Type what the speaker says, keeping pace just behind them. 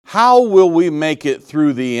How will we make it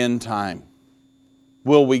through the end time?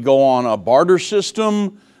 Will we go on a barter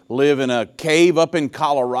system, live in a cave up in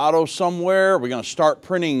Colorado somewhere? Are we going to start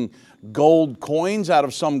printing gold coins out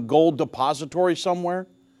of some gold depository somewhere?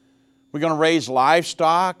 We're going to raise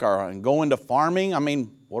livestock or go into farming? I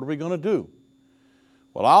mean, what are we going to do?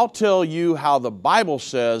 Well, I'll tell you how the Bible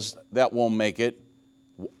says that we'll make it,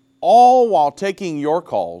 all while taking your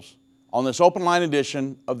calls on this open line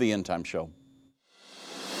edition of the End Time Show.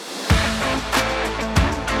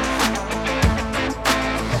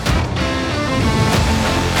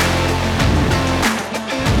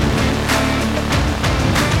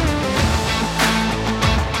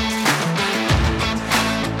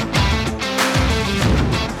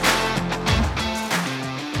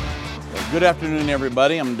 Good afternoon,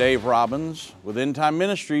 everybody. I'm Dave Robbins with End Time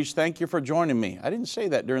Ministries. Thank you for joining me. I didn't say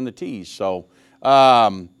that during the tease, so I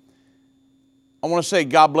want to say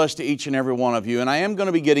God bless to each and every one of you. And I am going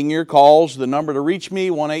to be getting your calls. The number to reach me,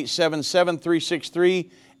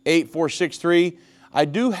 1-877-363-8463. I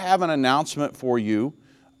do have an announcement for you.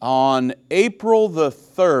 On April the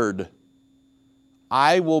 3rd,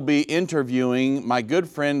 I will be interviewing my good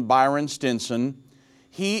friend Byron Stinson.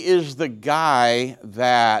 He is the guy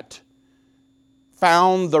that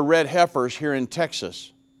found the red heifers here in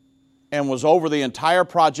Texas and was over the entire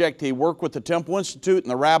project. He worked with the Temple Institute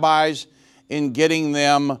and the rabbis in getting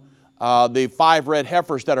them the 5 red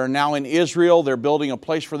heifers that are now in Israel. They're building a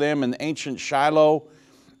place for them in ancient Shiloh.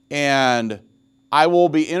 And I will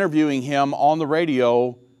be interviewing him on the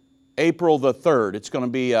radio April the 3rd. It's going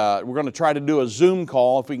to be, we're going to try to do a Zoom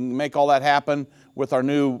call if we can make all that happen with our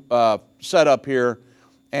new setup here.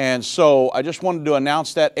 And so I just wanted to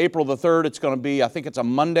announce that April the 3rd, it's going to be, I think it's a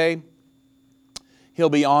Monday. He'll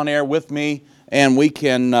be on air with me, and we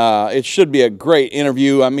can, it should be a great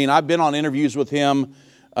interview. I mean, I've been on interviews with him.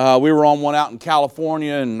 We were on one out in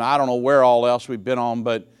California, and I don't know where all else we've been on,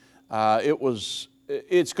 but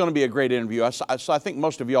it's going to be a great interview. So I think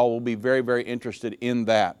most of y'all will be very, very interested in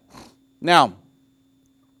that. Now,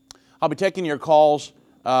 I'll be taking your calls,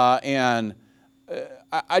 and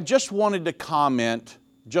I just wanted to comment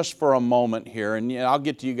just for a moment here, and I'll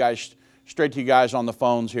get to you guys, straight to you guys on the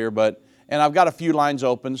phones here, and I've got a few lines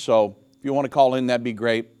open, so if you want to call in, that'd be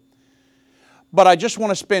great. But I just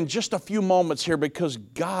want to spend just a few moments here because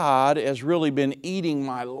God has really been eating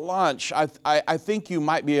my lunch. I think you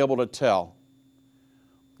might be able to tell.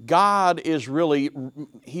 God is really,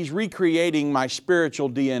 He's recreating my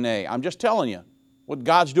spiritual DNA. I'm just telling you what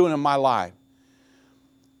God's doing in my life.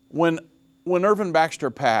 When Irvin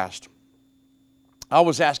Baxter passed, I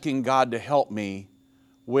was asking God to help me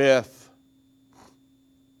with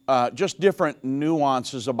just different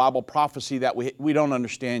nuances of Bible prophecy that we don't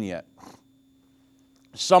understand yet.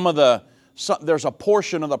 There's a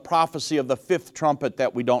portion of the prophecy of the 5th trumpet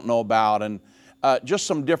that we don't know about, and just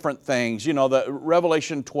some different things. You know, the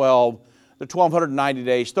Revelation 12, the 1,290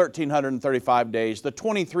 days, 1,335 days, the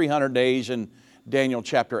 2,300 days in Daniel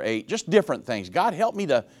chapter 8, just different things. God, help me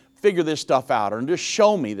to figure this stuff out, or just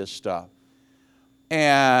show me this stuff.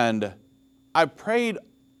 And I've prayed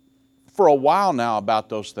for a while now about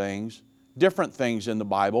those things, different things in the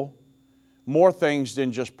Bible, more things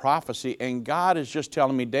than just prophecy. And God is just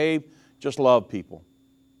telling me, Dave, just love people.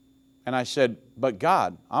 And I said, but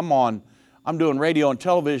God, I'm doing radio and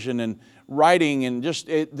television and writing and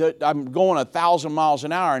I'm going 1,000 miles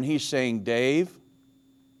an hour. And He's saying, Dave,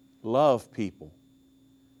 love people.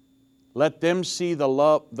 Let them see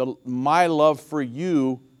my love for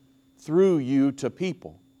you through you to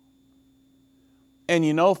people. And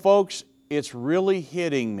you know, folks, it's really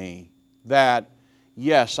hitting me that,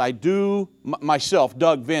 yes, I do, myself,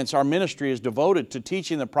 Doug Vince, our ministry is devoted to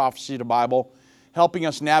teaching the prophecy of the Bible, helping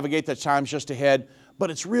us navigate the times just ahead, but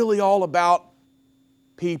it's really all about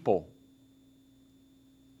people.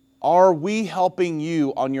 Are we helping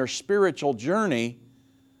you on your spiritual journey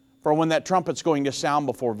for when that trumpet's going to sound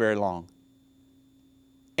before very long?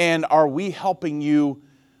 And are we helping you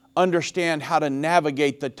understand how to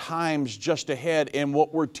navigate the times just ahead in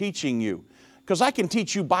what we're teaching you? Because I can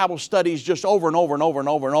teach you Bible studies just over and over and over and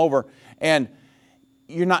over and over, and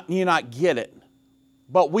you're not get it.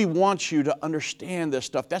 But we want you to understand this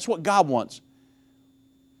stuff. That's what God wants.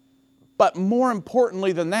 But more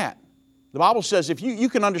importantly than that, the Bible says if you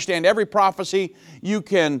can understand every prophecy, you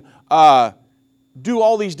can do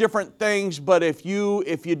all these different things, but if you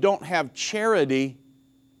don't have charity,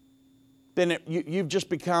 then you've just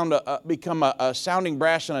become a sounding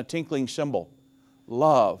brass and a tinkling cymbal.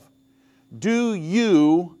 Love. Do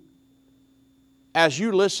you, as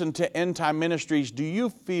you listen to End Time Ministries, do you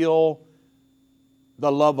feel the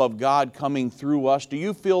love of God coming through us? Do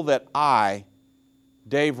you feel that I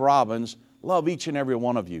Dave Robbins, love each and every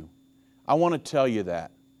one of you. I want to tell you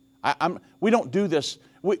that. We don't do this.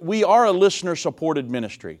 We are a listener-supported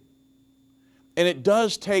ministry. And it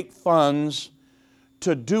does take funds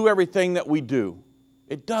to do everything that we do.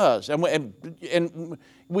 It does. And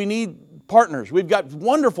we need partners. We've got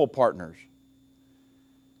wonderful partners.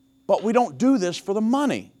 But we don't do this for the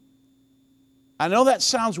money. I know that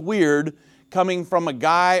sounds weird coming from a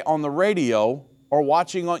guy on the radio or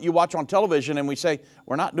you watch on television and we say,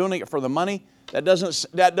 we're not doing it for the money.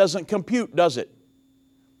 That doesn't compute, does it?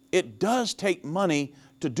 It does take money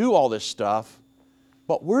to do all this stuff,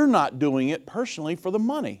 but we're not doing it personally for the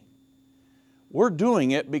money. We're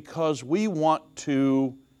doing it because we want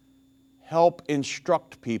to help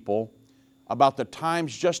instruct people about the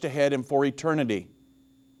times just ahead and for eternity.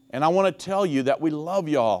 And I want to tell you that we love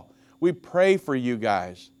y'all. We pray for you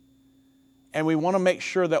guys. And we want to make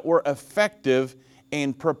sure that we're effective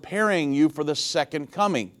in preparing you for the second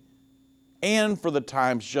coming and for the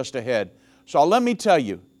times just ahead. So let me tell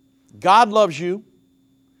you, God loves you,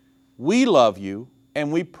 we love you,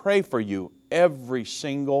 and we pray for you every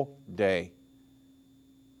single day.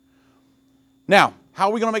 Now, how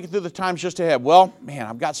are we going to make it through the times just ahead? Well, man,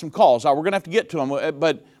 I've got some calls. We're going to have to get to them,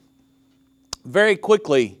 but very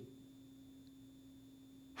quickly,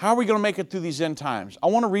 how are we going to make it through these end times? I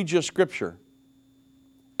want to read you a scripture.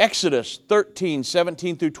 Exodus 13,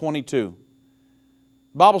 17 through 22.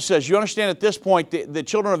 The Bible says, you understand at this point the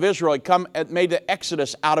children of Israel had made the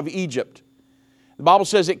exodus out of Egypt. The Bible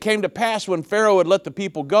says it came to pass when Pharaoh had let the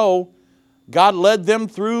people go, God led them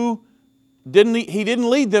through, He didn't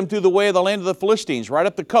lead them through the way of the land of the Philistines, right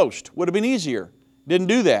up the coast. Would have been easier. Didn't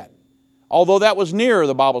do that. Although that was nearer,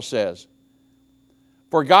 the Bible says.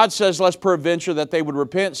 For God says, lest peradventure that they would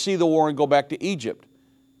repent, see the war, and go back to Egypt.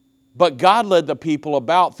 But God led the people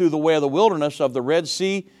about through the way of the wilderness of the Red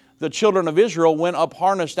Sea. The children of Israel went up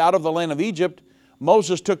harnessed out of the land of Egypt.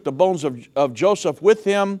 Moses took the bones of Joseph with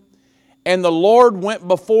him, and the Lord went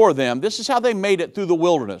before them. This is how they made it through the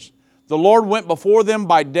wilderness. The Lord went before them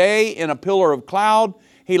by day in a pillar of cloud.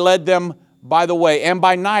 He led them by the way, and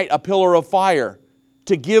by night a pillar of fire,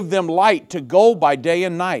 to give them light to go by day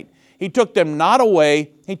and night. He took not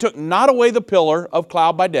away the pillar of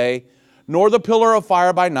cloud by day, nor the pillar of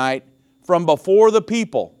fire by night from before the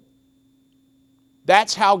people.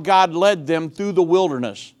 That's how God led them through the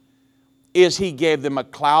wilderness, is He gave them a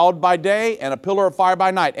cloud by day and a pillar of fire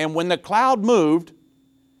by night. And when the cloud moved,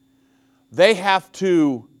 they had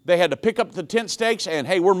to pick up the tent stakes and,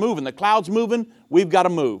 hey, we're moving. The cloud's moving. We've got to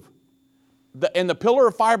move. And the pillar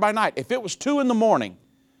of fire by night, if it was 2 a.m.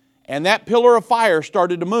 and that pillar of fire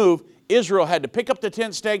started to move, Israel had to pick up the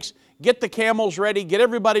tent stakes, get the camels ready, get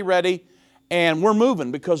everybody ready, and we're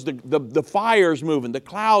moving because the fire's moving, the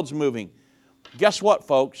cloud's moving. Guess what,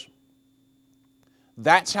 folks?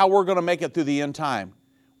 That's how we're going to make it through the end time.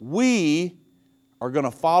 We are going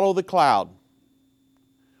to follow the cloud.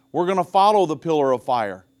 We're going to follow the pillar of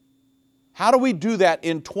fire. How do we do that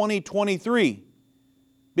in 2023?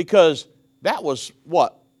 Because that was,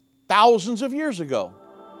 thousands of years ago.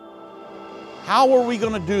 How are we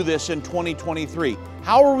going to do this in 2023?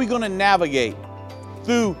 How are we going to navigate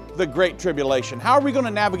through the Great Tribulation? How are we going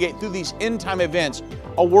to navigate through these end-time events?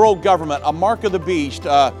 A world government, a mark of the beast,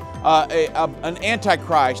 an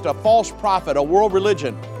antichrist, a false prophet, a world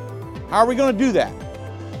religion. How are we going to do that?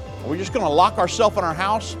 Are we just going to lock ourselves in our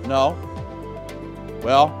house? No.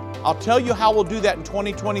 Well, I'll tell you how we'll do that in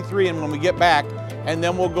 2023 and when we get back, and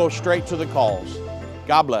then we'll go straight to the calls.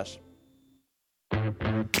 God bless.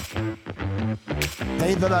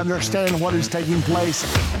 They that understand what is taking place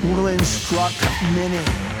will instruct many.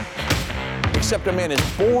 Except a man is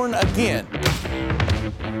born again,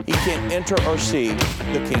 he can't enter or see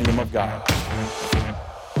the kingdom of God.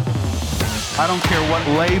 I don't care what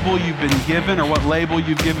label you've been given or what label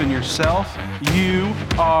you've given yourself. You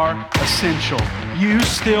are essential. You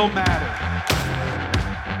still matter.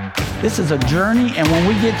 This is a journey, and when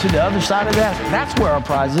we get to the other side of that, that's where our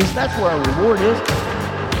prize is. That's where our reward is.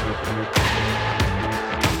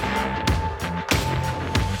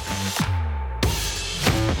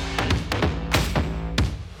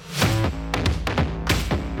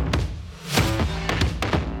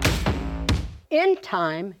 End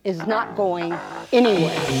time is not going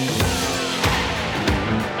anywhere.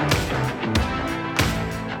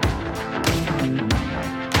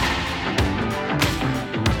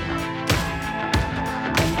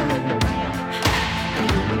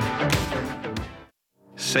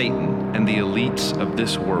 Satan and the elites of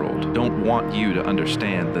this world don't want you to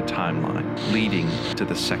understand the timeline leading to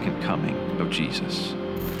the second coming of Jesus.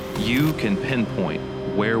 You can pinpoint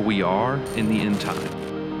where we are in the end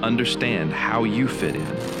time understand how you fit in,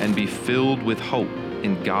 and be filled with hope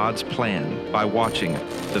in God's plan by watching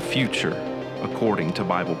The Future According to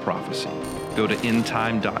Bible Prophecy. Go to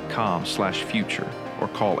endtime.com/future or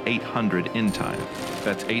call 800-ENDTIME.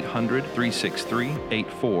 That's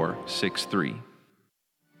 800-363-8463.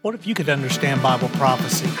 What if you could understand Bible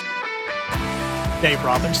prophecy? Dave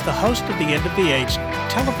Robbins, the host of the End of the Age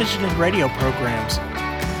television and radio programs,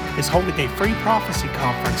 is holding a free prophecy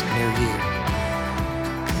conference near you.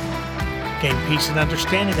 Gain peace and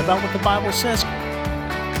understanding about what the Bible says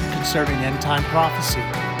concerning end-time prophecy.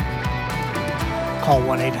 Call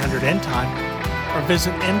 1-800-ENDTIME or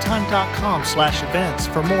visit endtime.com/events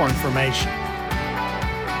for more information.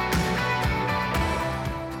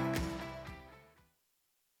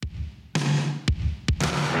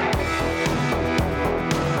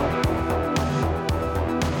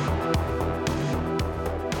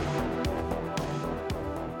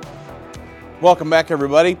 Welcome back,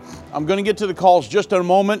 everybody. I'm going to get to the calls just in a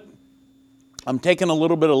moment. I'm taking a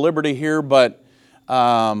little bit of liberty here, but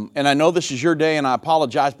and I know this is your day, and I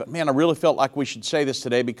apologize, but man, I really felt like we should say this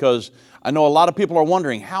today because I know a lot of people are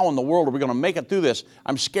wondering, how in the world are we going to make it through this?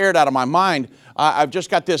 I'm scared out of my mind. I've just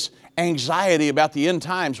got this anxiety about the end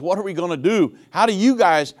times. What are we going to do? What are you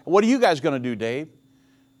guys going to do, Dave?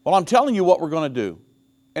 Well, I'm telling you what we're going to do,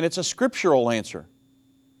 and it's a scriptural answer.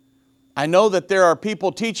 I know that there are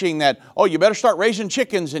people teaching that, oh, you better start raising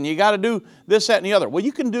chickens and you got to do this, that, and the other. Well,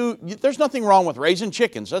 there's nothing wrong with raising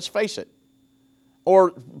chickens, let's face it.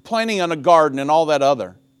 Or planting on a garden and all that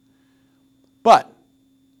other. But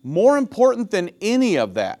more important than any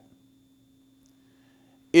of that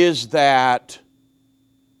is that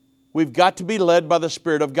we've got to be led by the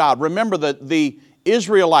Spirit of God. Remember that the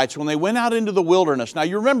Israelites, when they went out into the wilderness, now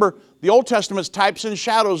you remember the Old Testament's types and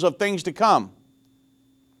shadows of things to come.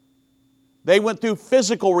 They went through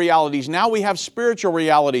physical realities. Now we have spiritual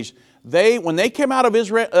realities. When they came out of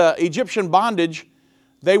Egyptian bondage,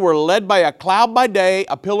 they were led by a cloud by day,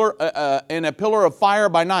 and a pillar of fire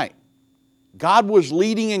by night. God was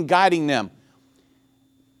leading and guiding them.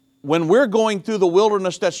 When we're going through the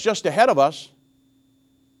wilderness that's just ahead of us,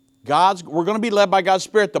 we're going to be led by God's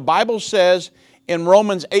Spirit. The Bible says in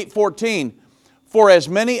Romans 8:14, "For as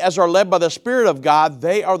many as are led by the Spirit of God,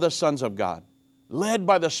 they are the sons of God." Led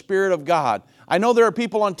by the Spirit of God. I know there are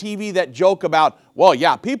people on TV that joke about, well,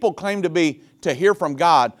 yeah, people claim to hear from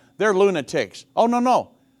God. They're lunatics. Oh,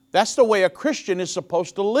 no. That's the way a Christian is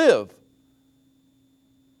supposed to live.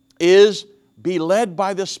 Is be led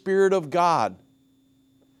by the Spirit of God.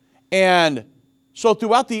 And so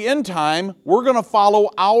throughout the end time, we're going to follow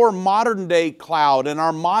our modern day cloud and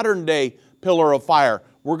our modern day pillar of fire.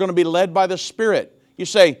 We're going to be led by the Spirit. You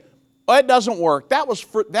say, oh, it doesn't work. That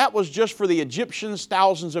was just for the Egyptians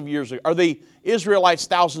thousands of years ago, or the Israelites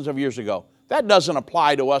thousands of years ago. That doesn't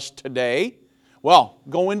apply to us today. Well,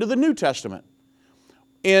 go into the New Testament.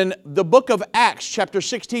 In the book of Acts, chapter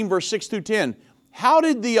 16, verse 6 through 10, how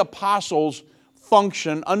did the apostles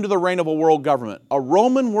function under the reign of a world government, a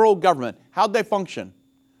Roman world government? How did they function?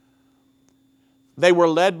 They were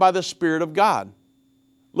led by the Spirit of God.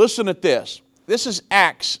 Listen at this. This is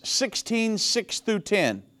Acts 16, 6 through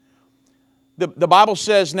 10. The Bible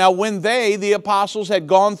says, "Now when they, the apostles, had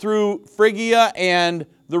gone through Phrygia and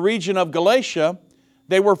the region of Galatia,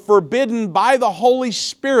 they were forbidden by the Holy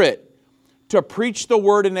Spirit to preach the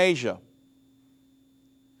word in Asia.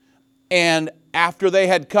 And after they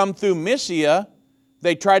had come through Mysia,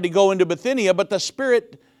 they tried to go into Bithynia, but the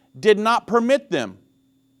Spirit did not permit them."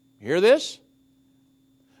 Hear this?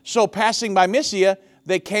 "So passing by Mysia,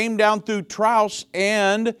 they came down through Troas,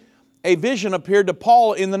 and a vision appeared to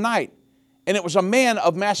Paul in the night. And it was a man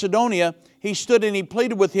of Macedonia. He stood and he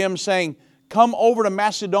pleaded with him, saying, 'Come over to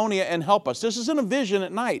Macedonia and help us.'" This is in a vision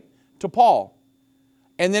at night to Paul.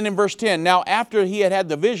 And then in verse 10, "Now after he had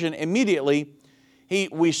the vision, immediately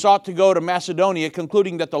we sought to go to Macedonia,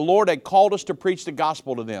 concluding that the Lord had called us to preach the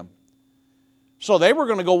gospel to them." So they were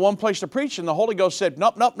going to go one place to preach, and the Holy Ghost said,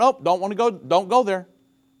 nope, don't want to go, don't go there.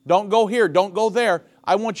 Don't go here, don't go there.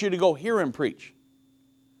 I want you to go here and preach.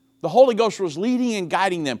 The Holy Ghost was leading and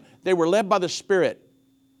guiding them. They were led by the Spirit.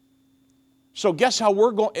 So guess how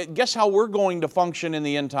we're going to function in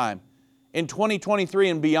the end time, in 2023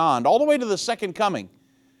 and beyond, all the way to the second coming.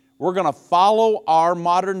 We're going to follow our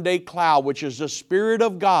modern day cloud, which is the Spirit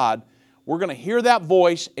of God. We're going to hear that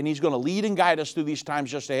voice, and He's going to lead and guide us through these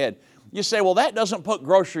times just ahead. You say, well, that doesn't put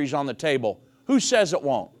groceries on the table. Who says it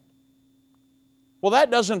won't? Well,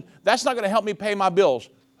 that's not going to help me pay my bills.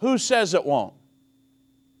 Who says it won't?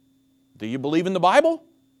 Do you believe in the Bible?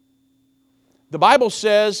 The Bible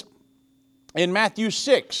says in Matthew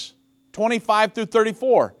 6, 25 through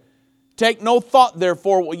 34, Take no thought,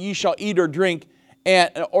 therefore, what ye shall eat or drink,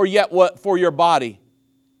 or yet what for your body,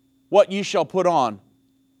 what ye shall put on.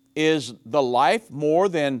 Is the life more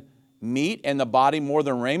than meat and the body more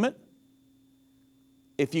than raiment?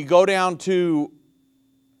 If you go down to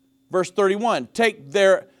verse 31,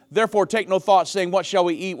 therefore take no thought, saying, what shall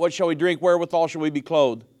we eat, what shall we drink, wherewithal shall we be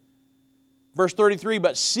clothed? Verse 33,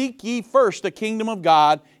 but seek ye first the kingdom of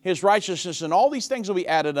God, His righteousness, and all these things will be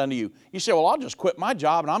added unto you. You say, well, I'll just quit my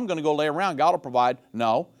job and I'm going to go lay around. God will provide.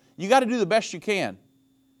 No, you got to do the best you can.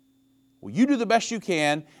 Well, you do the best you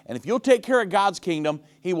can, and if you'll take care of God's kingdom,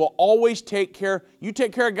 He will always take care. You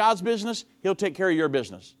take care of God's business, He'll take care of your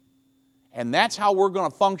business. And that's how we're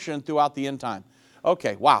going to function throughout the end time.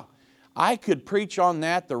 Okay, wow. I could preach on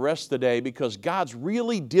that the rest of the day because God's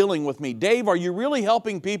really dealing with me. Dave, are you really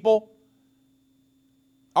helping people?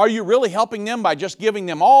 Are you really helping them by just giving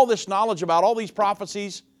them all this knowledge about all these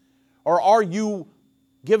prophecies? Or are you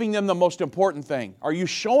giving them the most important thing? Are you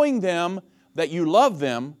showing them that you love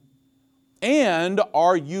them? And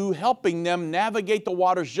are you helping them navigate the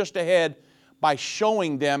waters just ahead by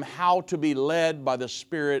showing them how to be led by the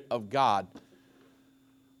Spirit of God?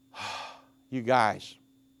 You guys,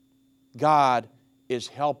 God is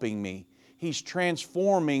helping me. He's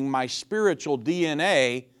transforming my spiritual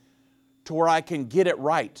DNA to where I can get it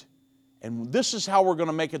right. And this is how we're going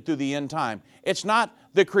to make it through the end time. It's not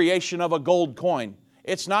the creation of a gold coin.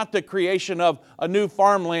 It's not the creation of a new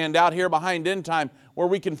farmland out here behind end time where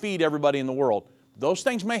we can feed everybody in the world. Those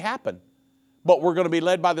things may happen, but we're going to be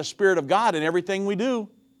led by the Spirit of God in everything we do.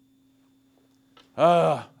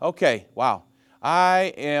 Okay, wow.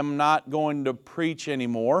 I am not going to preach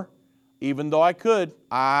anymore, even though I could.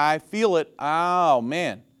 I feel it. Oh,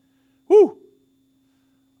 man. Whew.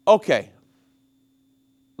 Okay,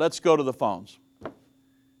 let's go to the phones.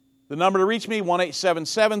 The number to reach me,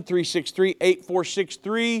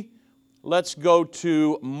 1-877-363-8463. Let's go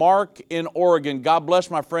to Mark in Oregon. God bless,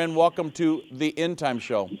 my friend. Welcome to the End Time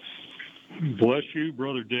Show. Bless you,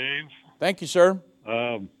 Brother Dave. Thank you, sir.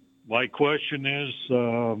 My question is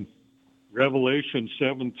Revelation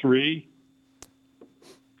 7:3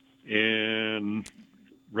 and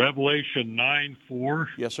Revelation 9:4.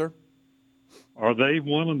 Yes, sir. Are they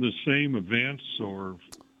one and the same events or?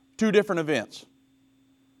 Two different events.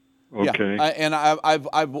 Okay. Yeah, and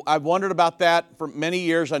I've wondered about that for many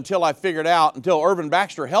years until Irvin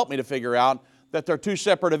Baxter helped me to figure out that they're two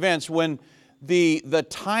separate events when the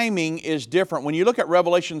timing is different. When you look at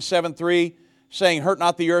Revelation 7:3, saying, hurt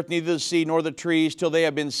not the earth, neither the sea, nor the trees, till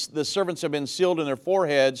the servants have been sealed in their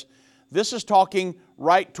foreheads. This is talking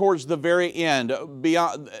right towards the very end, at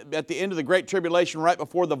the end of the Great Tribulation, right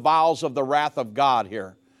before the vials of the wrath of God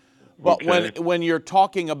here. But okay. when you're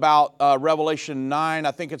talking about Revelation 9,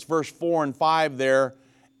 I think it's verse 4 and 5 there,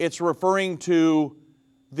 it's referring to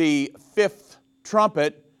the fifth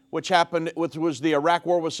trumpet, which was the Iraq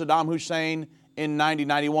war with Saddam Hussein in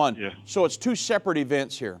 1991. Yeah. So it's two separate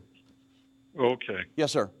events here. Okay.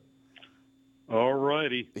 Yes, sir. All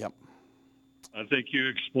righty. Yep. I think you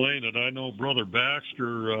explained it. I know Brother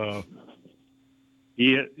Baxter,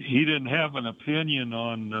 he didn't have an opinion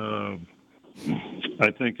on,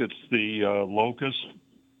 I think it's the locust.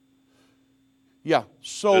 Yeah.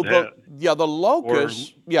 So the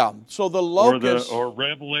locust. So the locust. Or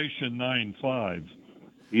Revelation 9:5.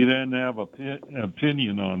 He didn't have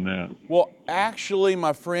opinion on that. Well, actually,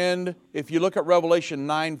 my friend, if you look at Revelation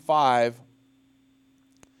 9:5.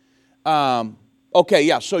 Okay,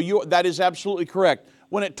 yeah, so that is absolutely correct.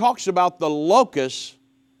 When it talks about the locusts,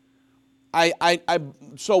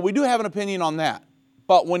 so we do have an opinion on that.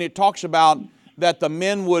 But when it talks about that the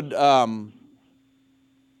men would, and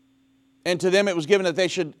to them it was given that they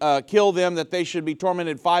should kill them, that they should be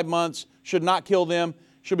tormented 5 months, should not kill them,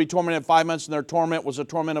 should be tormented 5 months, and their torment was a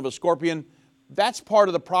torment of a scorpion. That's part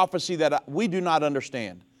of the prophecy that we do not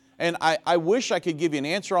understand. And I wish I could give you an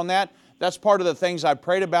answer on that. That's part of the things I've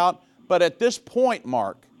prayed about. But at this point,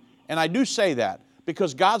 Mark, and I do say that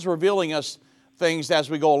because God's revealing us things as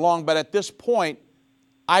we go along, but at this point,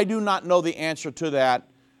 I do not know the answer to that.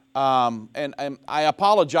 And I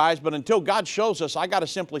apologize, but until God shows us, I got to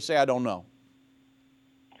simply say I don't know.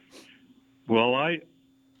 Well, I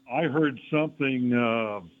heard something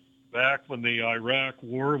back when the Iraq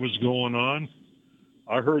war was going on.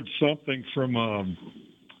 I heard something from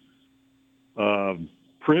a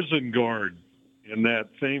prison guard in that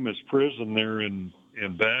famous prison there in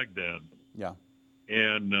Baghdad. Yeah.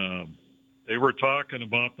 And they were talking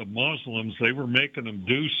about the Muslims. They were making them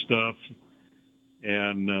do stuff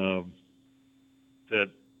and that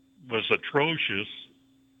was atrocious.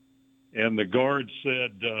 And the guard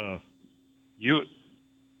said, you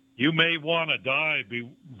you may want to die,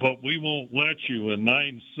 but we won't let you. In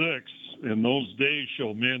 9:6, in those days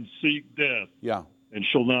shall men seek death, Yeah. and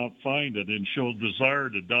shall not find it, and shall desire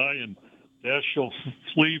to die, and death shall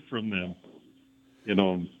flee from them. You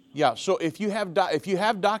know. Yeah. So if you have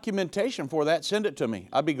documentation for that, send it to me.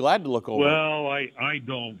 I'd be glad to look over it. Well, I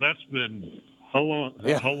don't. That's been how long?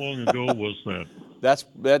 Yeah. How long ago was that?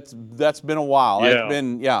 That's been a while. Yeah. That's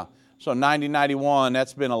been So 90-91.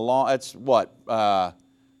 That's been a long. That's what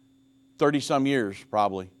 30-some years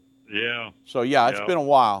probably. Yeah. So it's been a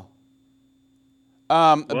while.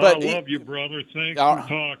 Well, But I love you, brother. Thanks for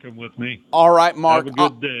talking with me. All right, Mark. Have a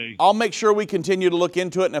good day. I'll make sure we continue to look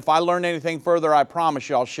into it, and if I learn anything further, I promise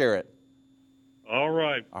you I'll share it. All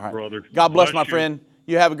right, All right. brother. God bless my you. friend.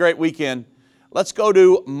 You have a great weekend. Let's go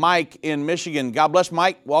to Mike in Michigan. God bless,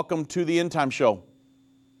 Mike. Welcome to the End Time Show.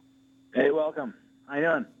 Hey, welcome. How you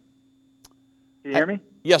doing? Can you hear me?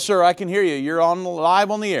 Yes, sir. I can hear you. You're live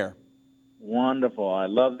on the air. Wonderful. I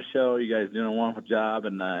love the show. You guys are doing a wonderful job.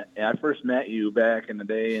 And I first met you back in the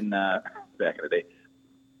day in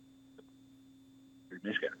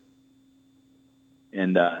Michigan.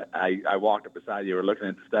 And I walked up beside you. We were looking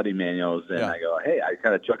at the study manuals, and I go, "Hey," I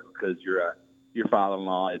kind of chuckled because your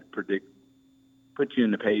father-in-law had put you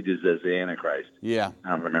in the pages as the Antichrist. Yeah. I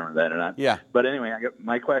don't remember that or not. Yeah. But anyway,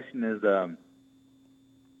 my question is,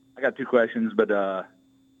 I got two questions, but the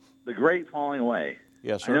great falling away.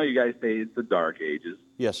 Yes, sir. I know you guys say it's the dark ages.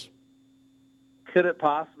 Yes. Could it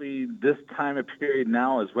possibly this time of period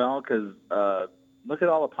now as well? Because look at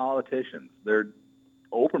all the politicians. They're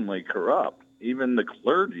openly corrupt. Even the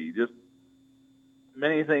clergy, just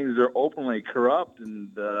many things are openly corrupt. And,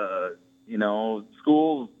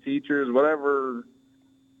 schools, teachers, whatever,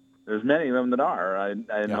 there's many of them that are.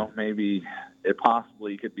 I know maybe it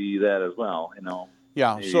possibly could be that as well,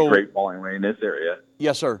 Yeah. Maybe So great falling away in this area.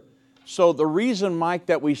 Yes, sir. So the reason, Mike,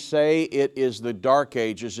 that we say it is the Dark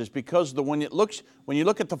Ages is because when you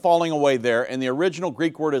look at the falling away there, and the original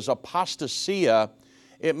Greek word is apostasia,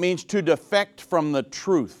 it means to defect from the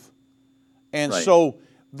truth. And so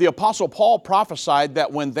the Apostle Paul prophesied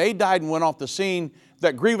that when they died and went off the scene,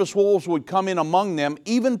 that grievous wolves would come in among them,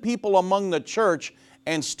 even people among the church,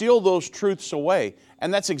 and steal those truths away.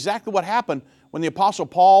 And that's exactly what happened when the Apostle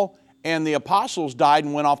Paul and the apostles died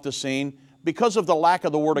and went off the scene. Because of the lack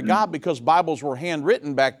of the Word of God, because Bibles were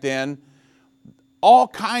handwritten back then, all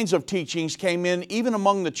kinds of teachings came in, even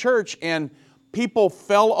among the church, and people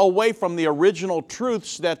fell away from the original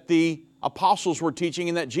truths that the apostles were teaching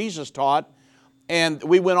and that Jesus taught, and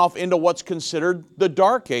we went off into what's considered the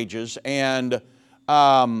Dark Ages. And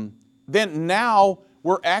then now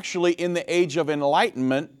we're actually in the age of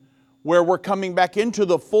enlightenment, where we're coming back into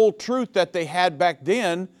the full truth that they had back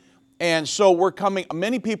then. And so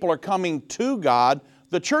many people are coming to God.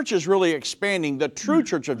 The church is really expanding, the true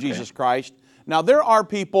church of Jesus Christ. Now, there are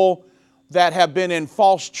people that have been in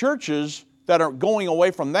false churches that are going away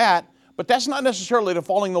from that, but that's not necessarily the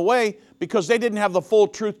falling away, because they didn't have the full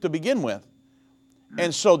truth to begin with.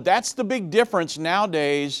 And so that's the big difference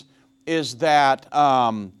nowadays, is that,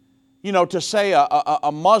 to say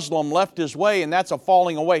a Muslim left his way and that's a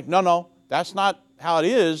falling away. No, that's not how it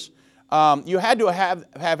is. You had to have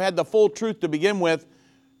had the full truth to begin with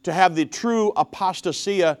to have the true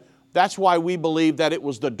apostasia. That's why we believe that it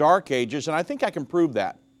was the Dark Ages, and I think I can prove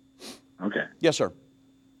that. Okay. Yes, sir.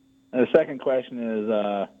 And the second question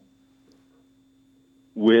is,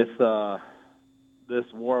 with this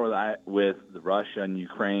war with Russia and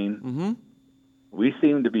Ukraine, we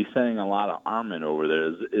seem to be sending a lot of armament over there.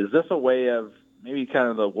 Is this a way of maybe kind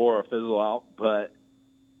of the war will fizzle out, but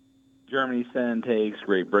Germany sending tanks,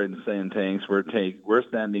 Great Britain sending tanks, we're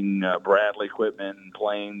sending Bradley equipment and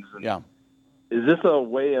planes. And is this a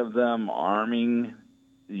way of them arming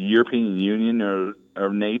the European Union or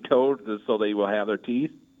NATO so they will have their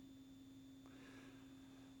teeth?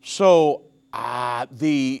 So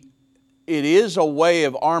it is a way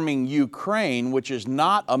of arming Ukraine, which is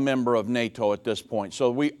not a member of NATO at this point.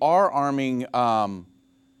 So we are arming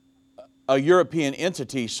a European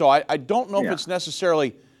entity. So I don't know if it's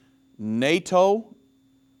necessarily NATO,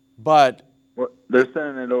 but they're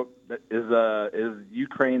sending it. Is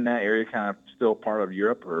Ukraine, that area, kind of still part of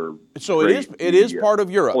Europe, or so it is part of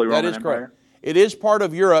Europe. That is correct. It is part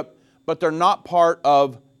of Europe, but they're not part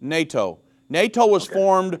of NATO. NATO was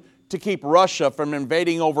formed to keep Russia from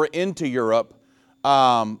invading over into Europe,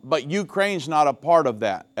 but Ukraine's not a part of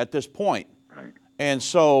that at this point. Right. And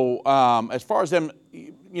so, as far as them,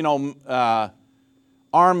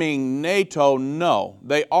 arming NATO, no.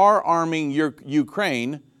 They are arming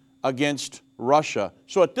Ukraine against Russia.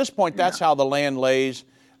 So at this point, that's how the land lays.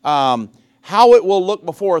 How it will look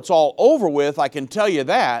before it's all over with, I can tell you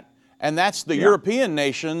that, and that's the European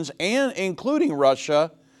nations, and including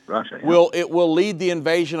Russia, will lead the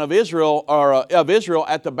invasion of Israel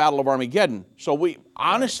at the Battle of Armageddon. So we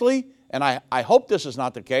honestly, and I hope this is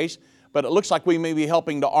not the case, but it looks like we may be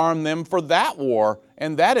helping to arm them for that war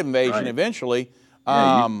and that invasion eventually.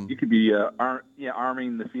 You could be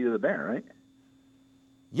arming the feet of the bear, right?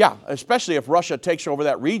 Yeah, especially if Russia takes over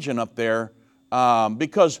that region up there,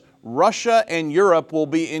 because Russia and Europe will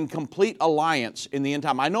be in complete alliance in the end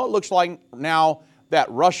time. I know it looks like now that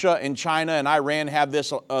Russia and China and Iran have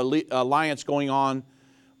this alliance going on,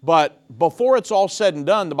 but before it's all said and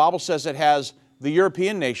done, the Bible says it has the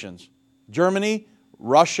European nations, Germany,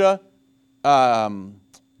 Russia,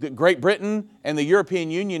 Great Britain, and the European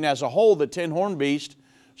Union as a whole, the 10-horn beast.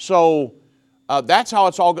 So that's how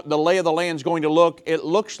the lay of the land is going to look. It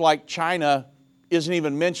looks like China isn't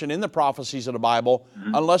even mentioned in the prophecies of the Bible,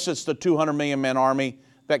 unless it's the 200 million man army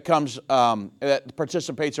that comes that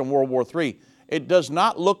participates in World War III. It does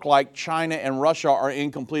not look like China and Russia are in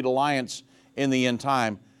complete alliance in the end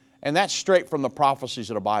time, and that's straight from the prophecies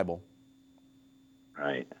of the Bible.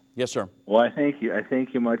 Right. Yes, sir. Well, I thank you. I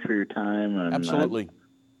thank you much for your time. And absolutely.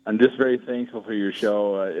 I'm just very thankful for your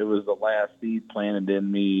show. It was the last seed planted in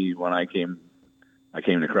me when I came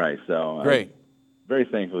to Christ. So great. Very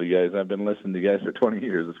thankful to you guys. I've been listening to you guys for 20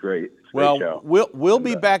 years. It's great. It's a great show. We'll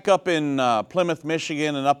be back up in Plymouth,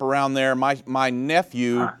 Michigan, and up around there. My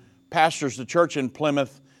nephew pastors the church in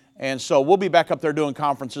Plymouth, and so we'll be back up there doing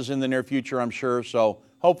conferences in the near future, I'm sure. So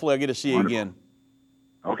hopefully I'll get to see you again.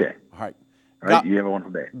 Okay. All right. All right. You have a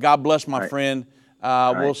wonderful day. God bless, my friend.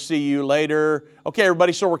 We'll see you later. Okay,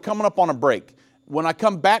 everybody, so we're coming up on a break. When I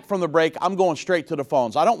come back from the break, I'm going straight to the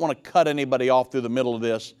phones. I don't want to cut anybody off through the middle of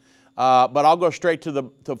this, but I'll go straight to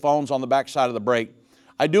the phones on the back side of the break.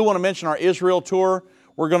 I do want to mention our Israel tour.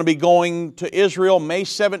 We're going to be going to Israel May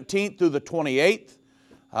 17th through the 28th.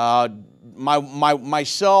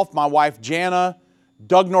 Myself, my wife Jana,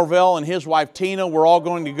 Doug Norvell and his wife Tina, we're all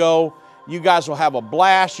going to go. You guys will have a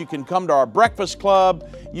blast. You can come to our breakfast club.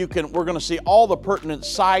 We're going to see all the pertinent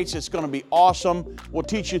sites. It's going to be awesome. We'll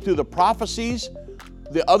teach you through the prophecies.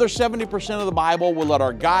 The other 70% of the Bible, we'll let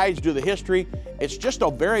our guides do the history. It's just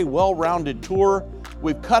a very well-rounded tour.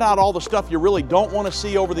 We've cut out all the stuff you really don't want to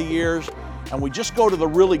see over the years, and we just go to the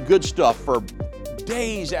really good stuff for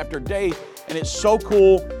days after days, and it's so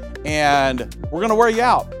cool, and we're going to wear you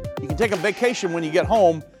out. You can take a vacation when you get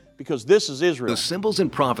home, because this is Israel. The symbols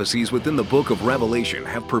and prophecies within the book of Revelation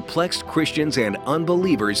have perplexed Christians and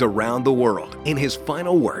unbelievers around the world. In his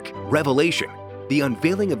final work, Revelation, The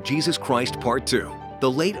Unveiling of Jesus Christ Part 2,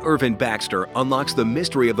 the late Irvin Baxter unlocks the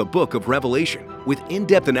mystery of the book of Revelation with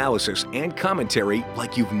in-depth analysis and commentary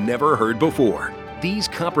like you've never heard before. These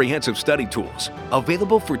comprehensive study tools,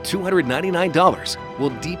 available for $299, will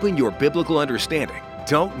deepen your biblical understanding.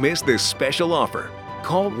 Don't miss this special offer.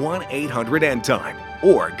 Call 1-800-END-TIME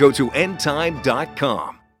or go to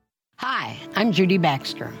endtime.com. Hi, I'm Judy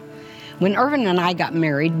Baxter. When Irvin and I got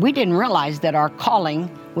married, we didn't realize that our calling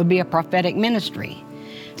would be a prophetic ministry.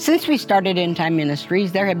 Since we started End Time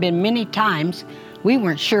Ministries, there have been many times we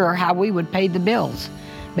weren't sure how we would pay the bills,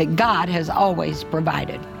 but God has always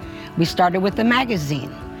provided. We started with a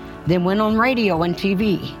magazine, then went on radio and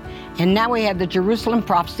TV, and now we have the Jerusalem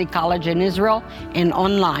Prophecy College in Israel and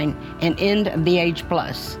online and End of the Age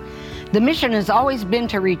Plus. The mission has always been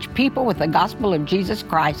to reach people with the gospel of Jesus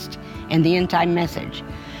Christ and the end time message.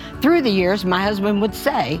 Through the years, my husband would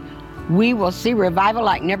say, we will see revival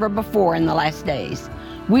like never before in the last days.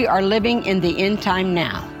 We are living in the end time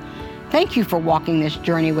now. Thank you for walking this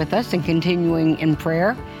journey with us and continuing in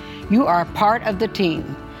prayer. You are a part of the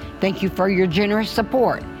team. Thank you for your generous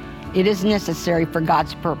support. It is necessary for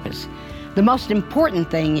God's purpose. The most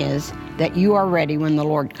important thing is that you are ready when the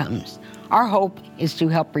Lord comes. Our hope is to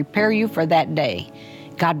help prepare you for that day.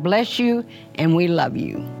 God bless you, and we love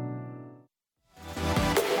you.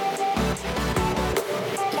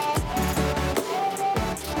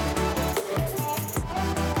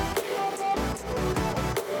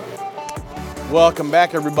 Welcome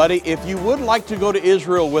back, everybody. If you would like to go to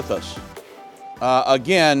Israel with us,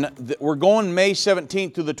 again, we're going May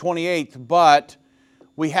 17th through the 28th, but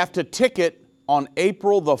we have to ticket on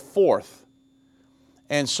April the 4th.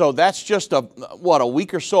 And so that's just a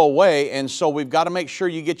week or so away, and so we've got to make sure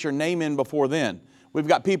you get your name in before then. We've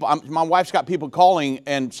got people, my wife's got people calling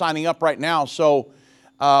and signing up right now, so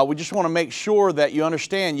we just want to make sure that you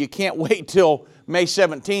understand you can't wait till May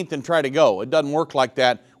 17th and try to go. It doesn't work like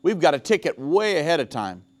that. We've got a ticket way ahead of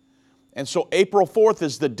time. And so April 4th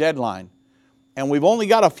is the deadline. and we've only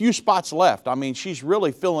got a few spots left. I mean, she's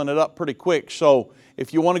really filling it up pretty quick. So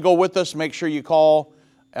if you want to go with us, make sure you call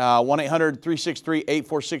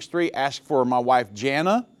 1-800-363-8463. Ask for my wife,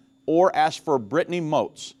 Jana, or ask for Brittany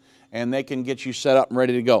Moats, and they can get you set up and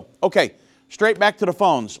ready to go. Okay, straight back to the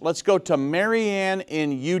phones. Let's go to Marianne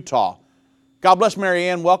in Utah. God bless,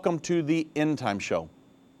 Marianne. Welcome to the End Time Show.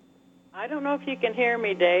 I don't know if you can hear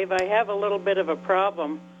me, Dave. I have a little bit of a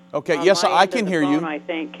problem. Okay, yes, I can hear you. I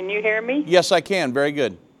think. Can you hear me? Yes, I can. Very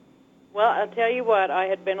good. Well, I'll tell you what. I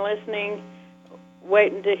had been listening,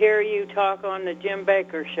 waiting to hear you talk on the Jim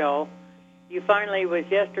Bakker show. You finally was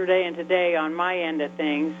yesterday and today on my end of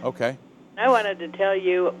things. Okay. I wanted to tell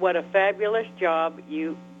you what a fabulous job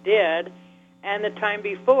you did. And the time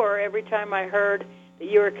before, every time I heard that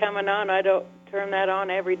you were coming on, I'd turn that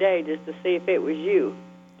on every day just to see if it was you.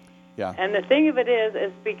 Yeah. And the thing of it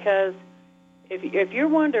is because if you're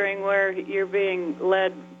wondering where you're being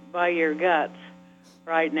led by your guts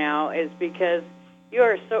right now, is because you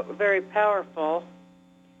are so very powerful,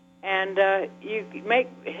 and you make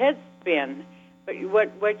heads spin. But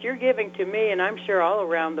what you're giving to me, and I'm sure all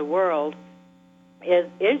around the world,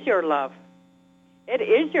 is your love. It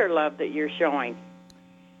is your love that you're showing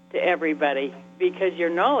to everybody, because your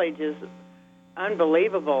knowledge is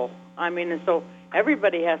unbelievable. I mean, and so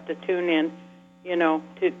everybody has to tune in, you know,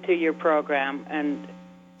 to your program and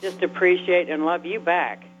just appreciate and love you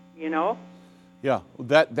back, you know? Yeah,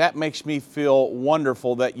 that makes me feel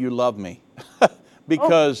wonderful that you love me.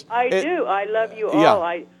 Because I do. I love you all. Yeah.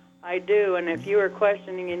 I do. And if you are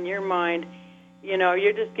questioning in your mind, you know,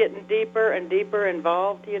 you're just getting deeper and deeper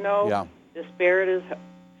involved, you know? Yeah. The Spirit is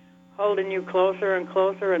holding you closer and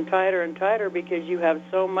closer and tighter because you have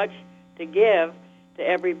so much to give to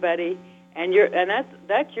everybody, and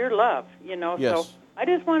that's your love, you know. Yes. So I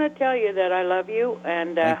just want to tell you that I love you,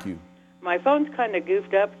 and thank you. My phone's kind of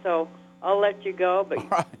goofed up, so I'll let you go, but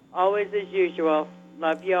right. Always as usual,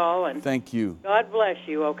 love you all, and thank you. God bless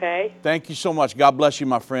you, okay? Thank you so much. God bless you,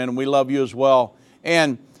 my friend, and we love you as well.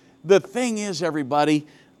 And the thing is, everybody,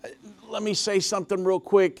 let me say something real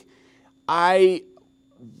quick. The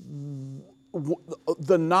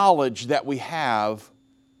knowledge that we have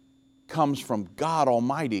comes from God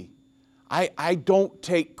Almighty. I don't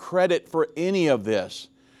take credit for any of this.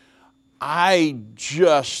 I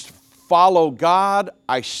just follow God,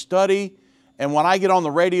 I study, and when I get on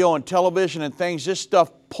the radio and television and things, this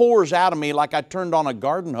stuff pours out of me like I turned on a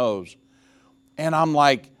garden hose. And I'm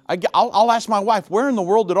like, I'll ask my wife, where in the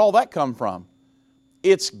world did all that come from?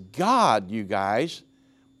 It's God, you guys.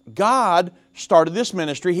 God started this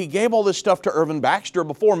ministry. He gave all this stuff to Irvin Baxter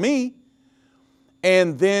before me.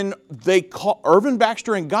 And then Irvin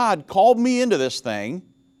Baxter and God called me into this thing.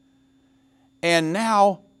 And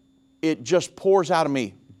now it just pours out of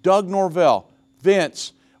me. Doug Norvell,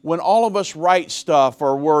 Vince, when all of us write stuff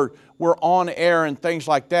or we're on air and things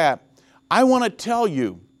like that, I want to tell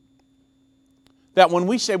you that when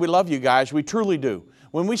we say we love you guys, we truly do.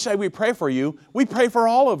 When we say we pray for you, we pray for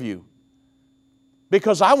all of you.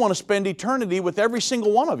 Because I want to spend eternity with every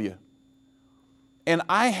single one of you. And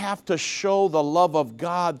I have to show the love of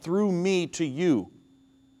God through me to you.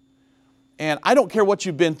 And I don't care what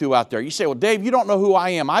you've been through out there. You say, well, Dave, you don't know who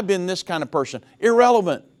I am. I've been this kind of person.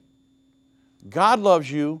 Irrelevant. God loves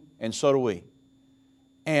you, and so do we.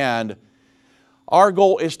 And our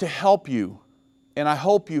goal is to help you. And I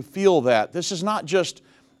hope you feel that. This is not just,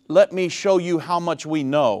 let me show you how much we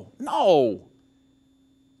know. No.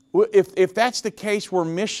 If that's the case,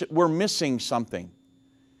 we're missing something.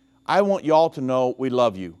 I want you all to know we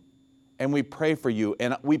love you, and we pray for you,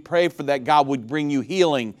 and we pray for that God would bring you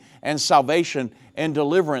healing and salvation and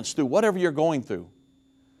deliverance through whatever you're going through.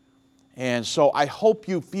 And so I hope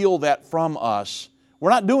you feel that from us.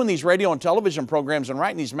 We're not doing these radio and television programs and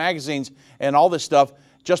writing these magazines and all this stuff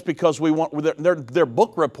just because we want their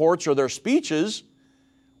book reports or their speeches.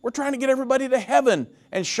 We're trying to get everybody to heaven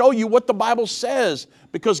and show you what the Bible says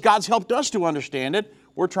because God's helped us to understand it.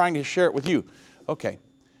 We're trying to share it with you. Okay.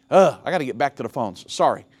 I got to get back to the phones.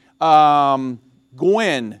 Sorry.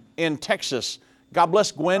 Gwen in Texas. God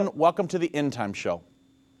bless, Gwen. Welcome to the End Time Show.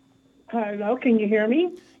 Hello. Can you hear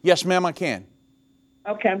me? Yes, ma'am, I can.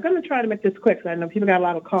 Okay. I'm going to try to make this quick because I know people got a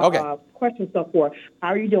lot of questions and so forth. How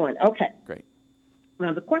are you doing? Okay. Great.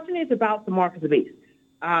 Now, the question is about the mark of the beast.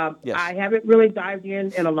 Yes. I haven't really dived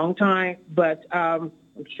in a long time, but I'm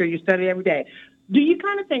sure you study every day. Do you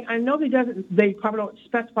kind of think, I know they probably don't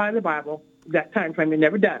specify in the Bible that time frame, it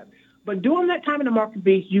never does, but during that time in the mark of the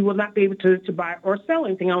beast, you will not be able to buy or sell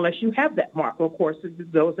anything unless you have that mark. Of course,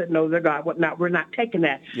 those that know their God, whatnot, we're not taking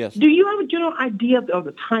that. Yes. Do you have a general idea of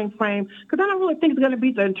the time frame? Because I don't really think it's going to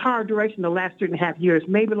be the entire duration of the last 3.5 years,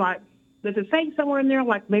 maybe like Does it say somewhere in there,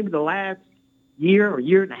 like maybe the last year or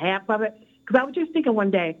year and a half of it? Because I was just thinking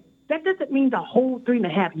one day, that doesn't mean the whole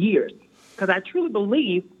 3.5 years. Because I truly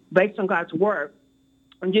believe, based on God's word,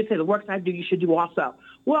 and just say the works I do, you should do also.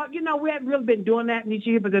 Well, we haven't really been doing that in these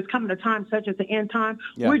years, but there's coming a time such as the end time.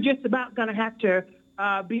 Yeah. We're just about going to have to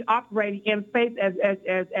be operating in faith as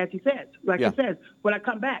he says. He says, when I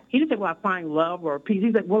come back, he didn't say, well, I find love or peace.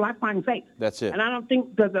 He said, well, I find faith. That's it. And I don't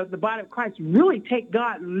think the body of Christ really take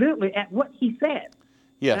God literally at what he said.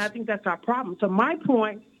 Yes. And I think that's our problem. So my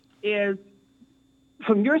point is,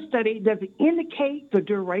 from your study, does it indicate the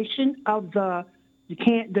duration of the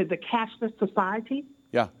cashless society?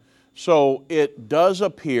 Yeah. So it does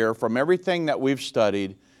appear from everything that we've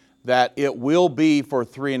studied that it will be for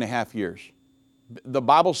 3.5 years. The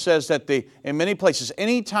Bible says that in many places,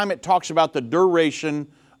 anytime it talks about the duration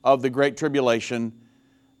of the Great Tribulation,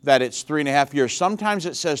 that it's 3.5 years. Sometimes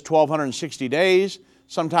it says 1,260 days.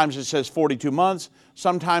 Sometimes it says 42 months.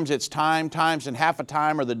 Sometimes it's times and half a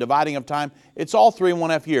time, or the dividing of time. It's all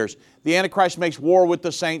 3.5 years. The Antichrist makes war with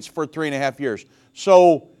the saints for 3.5 years.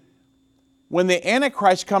 So when the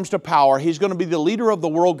Antichrist comes to power, he's going to be the leader of the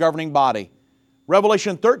world governing body.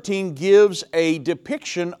 Revelation 13 gives a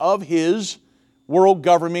depiction of his world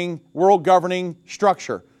governing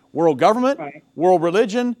structure. World government, right. World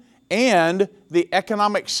religion, and the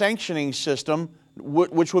economic sanctioning system,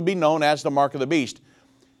 which would be known as the mark of the beast.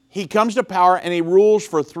 He comes to power and he rules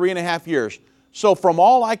for 3.5 years. So from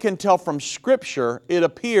all I can tell from Scripture, it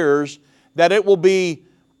appears that it will be,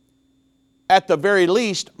 at the very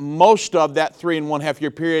least, most of that 3.5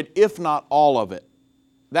 year period, if not all of it.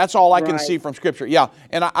 That's all I can see from Scripture. Yeah,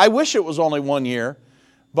 and I wish it was only 1 year,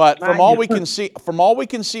 but from all we can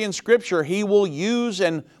see in Scripture, he will use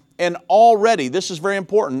an already, this is very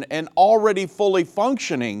important, an already fully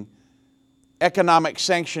functioning economic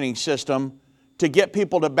sanctioning system to get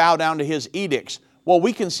people to bow down to his edicts. Well,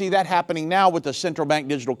 we can see that happening now with the central bank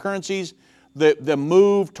digital currencies, the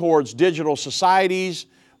move towards digital societies,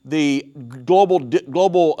 the global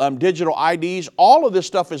digital IDs. All of this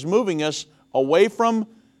stuff is moving us away from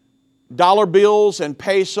dollar bills and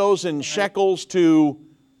pesos and shekels to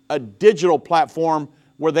a digital platform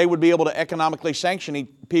where they would be able to economically sanction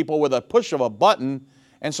people with a push of a button.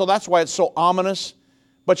 And so that's why it's so ominous.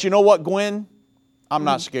 But you know what, Gwen? I'm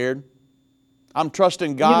not scared. I'm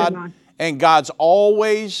trusting God, and God's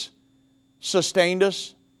always sustained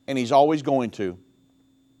us, and He's always going to.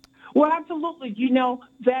 Well, absolutely.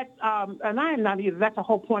 That, and I am not either. That's the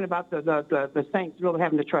whole point about the saints really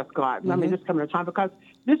having to trust God. I mean, this coming to time, because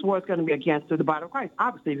this world's going to be against the body of Christ.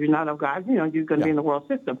 Obviously, if you're not of God, you're going to be in the world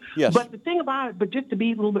system. Yes. But the thing about it, just to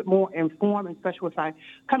be a little bit more informed, and especially if I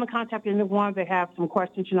come in contact with anyone, they have some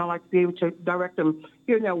questions, I'd like to be able to direct them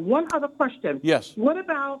here. Now, one other question. Yes. What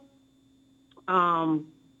about,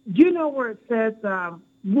 where it says,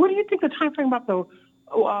 what do you think the time frame about the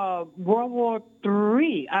World War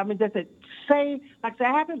III? I mean, does it say, I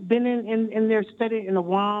haven't been in their study in a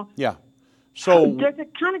while. Yeah. So does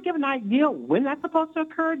it kind of give an idea when that's supposed to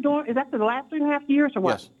occur? Is that the last 3.5 years or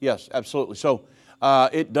what? Yes, absolutely. So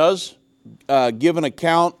it does give an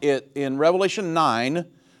account in Revelation 9,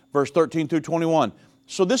 verse 13 through 21.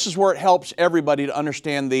 So this is where it helps everybody to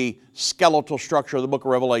understand the skeletal structure of the book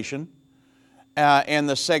of Revelation and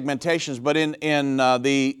the segmentations. But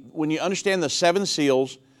when you understand the 7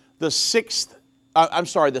 seals, the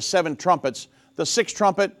 7 trumpets, the 6th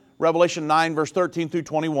trumpet, Revelation 9, verse 13 through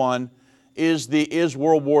 21, is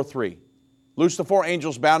World War III. Loose the 4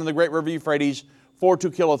 angels bound in the great river Euphrates, for to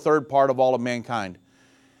kill a third part of all of mankind.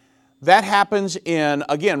 That happens in,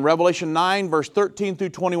 again, Revelation 9, verse 13 through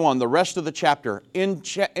 21, the rest of the chapter. In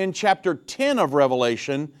chapter 10 of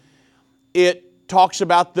Revelation, it talks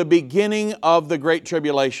about the beginning of the Great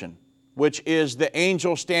Tribulation, which is the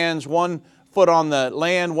angel stands 1 foot on the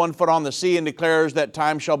land, 1 foot on the sea, and declares that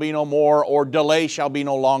time shall be no more, or delay shall be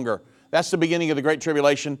no longer. That's the beginning of the Great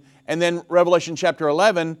Tribulation. And then Revelation chapter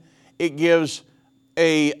 11, it gives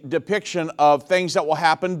a depiction of things that will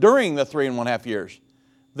happen during the 3.5 years.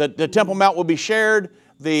 The Temple Mount will be shared,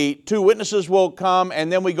 the 2 witnesses will come,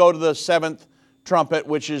 and then we go to the 7th trumpet,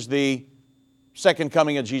 which is the second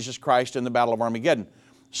coming of Jesus Christ in the Battle of Armageddon.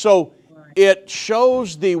 So it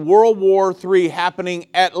shows the World War III happening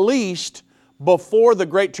at least before the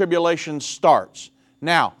Great Tribulation starts.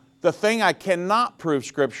 Now, the thing I cannot prove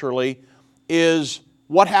scripturally is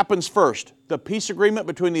what happens first, the peace agreement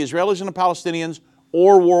between the Israelis and the Palestinians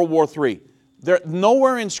or World War III.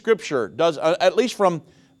 Nowhere in Scripture does, at least from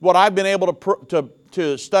what I've been able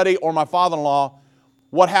to study, or my father-in-law,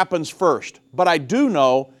 what happens first. But I do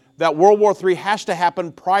know that World War III has to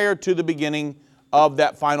happen prior to the beginning of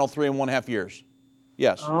that final 3.5 years.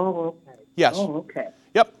 Yes. Oh, okay. Yes. Oh, okay.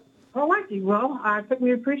 Yep. All righty. Well, I think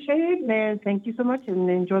we appreciate it, and thank you so much, and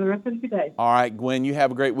enjoy the rest of your day. All right, Gwen, you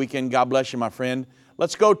have a great weekend. God bless you, my friend.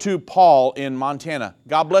 Let's go to Paul in Montana.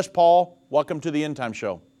 God bless, Paul. Welcome to the End Time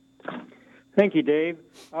Show. Thank you, Dave.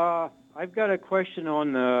 I've got a question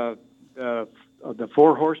on the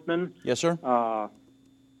four horsemen. Yes, sir.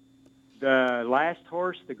 The last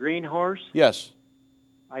horse, the green horse. Yes.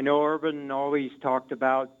 I know Urban always talked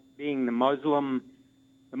about being the Muslims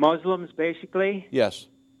basically. Yes.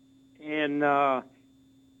 And I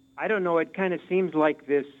don't know. It kind of seems like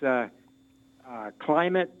this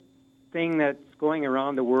climate thing that's going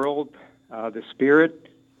around the world, the spirit.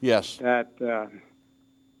 Yes. That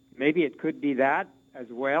maybe it could be that as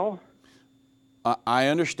well. I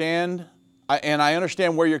understand, and I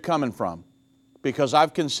understand where you're coming from, because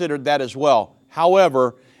I've considered that as well.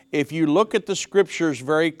 However, if you look at the Scriptures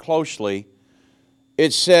very closely,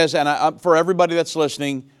 it says, and for everybody that's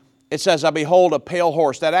listening, it says, I behold a pale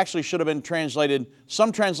horse. That actually should have been translated.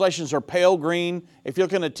 Some translations are pale green. If you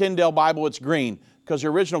look in the Tyndale Bible, it's green, because the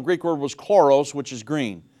original Greek word was chloros, which is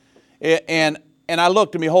green. And I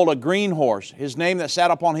looked, and behold, a green horse. His name that sat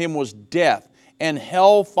upon him was Death, and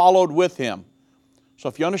hell followed with him. So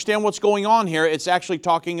if you understand what's going on here, it's actually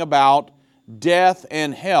talking about death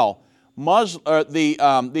and hell. The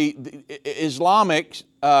Islamic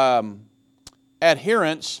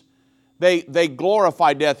adherents, they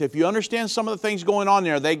glorify death. If you understand some of the things going on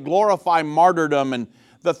there, they glorify martyrdom, and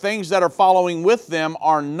the things that are following with them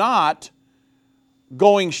are not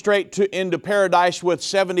going straight into paradise with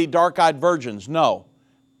 70 dark-eyed virgins. No.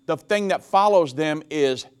 The thing that follows them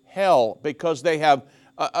is hell, because they have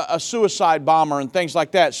a suicide bomber and things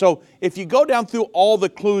like that. So if you go down through all the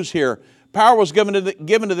clues here, power was given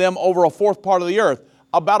to them over a fourth part of the earth.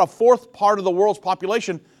 About a fourth part of the world's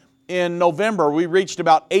population. In November, we reached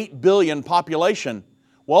about 8 billion population.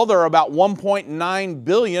 Well, there are about 1.9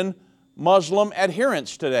 billion Muslim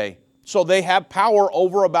adherents today. So they have power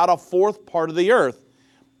over about a fourth part of the earth.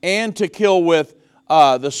 And to kill with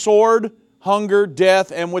the sword, hunger,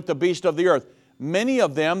 death, and with the beast of the earth. Many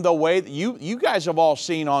of them, the way that you guys have all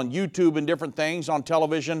seen on YouTube and different things on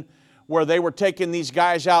television, where they were taking these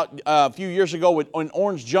guys out a few years ago in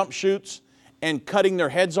orange jumpsuits and cutting their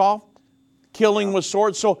heads off, killing with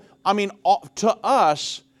swords. So, I mean, to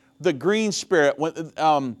us, the green spirit,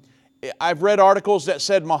 I've read articles that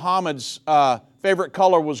said Muhammad's favorite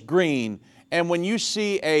color was green. And when you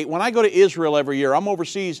see when I go to Israel every year, I'm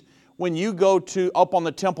overseas, when you go up on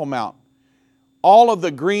the Temple Mount, all of the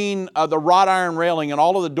green, the wrought iron railing and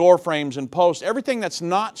all of the door frames and posts, everything that's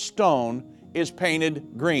not stone is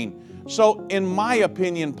painted green. So in my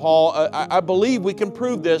opinion, Paul, I believe we can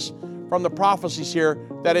prove this from the prophecies here,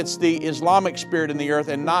 that it's the Islamic spirit in the earth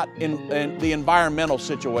and not in the environmental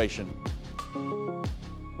situation.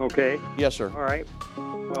 Okay. Yes, sir. All right.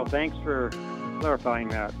 Well, thanks for clarifying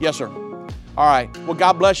that. Yes, sir. All right. Well,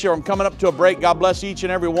 God bless you. I'm coming up to a break. God bless each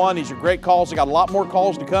and every one. These are great calls. I got a lot more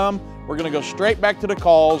calls to come. We're going to go straight back to the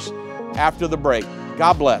calls after the break.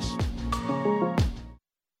 God bless.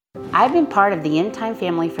 I've been part of the End Time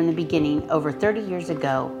family from the beginning over 30 years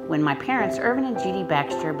ago when my parents, Irvin and Judy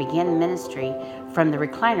Baxter, began ministry from the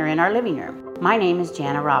recliner in our living room. My name is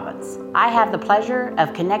Jana Robbins. I have the pleasure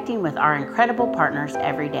of connecting with our incredible partners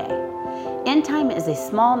every day. End Time is a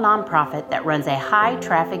small nonprofit that runs a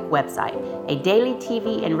high-traffic website, a daily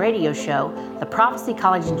TV and radio show, the Prophecy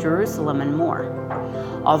College in Jerusalem, and more.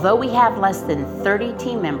 Although we have less than 30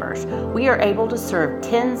 team members, we are able to serve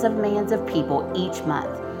tens of millions of people each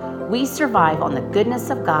month. We survive on the goodness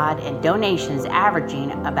of God and donations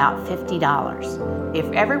averaging about $50. If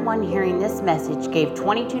everyone hearing this message gave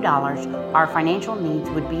 $22, our financial needs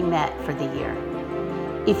would be met for the year.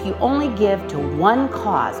 If you only give to one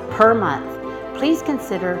cause per month, please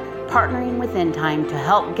consider partnering with End Time to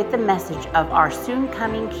help get the message of our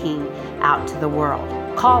soon-coming King out to the world.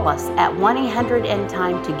 Call us at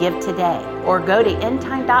 1-800-END-TIME to give today, or go to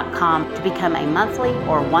endtime.com to become a monthly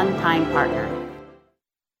or one-time partner.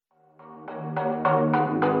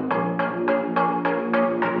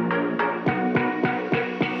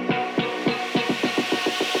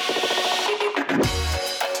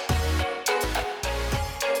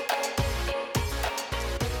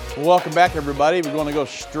 Welcome back, everybody. We're going to go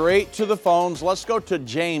straight to the phones. Let's go to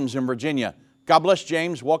James in Virginia. God bless,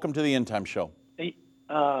 James. Welcome to the End Time Show.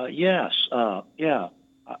 Yes.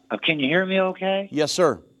 Can you hear me okay? Yes,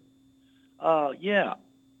 sir. Yeah.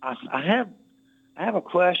 I have a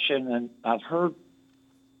question, and I've heard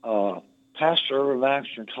Pastor Irvin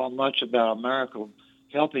Baxter talk much about America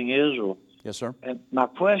helping Israel. Yes, sir. And my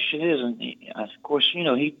question is, and of course, you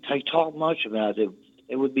know, he talked much about it.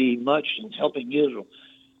 they would be much in helping Israel.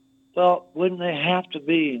 Well, wouldn't they have to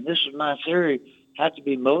be, and this is my theory, have to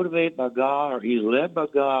be motivated by God or either led by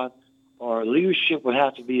God, or leadership would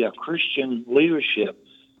have to be a Christian leadership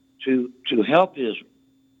to help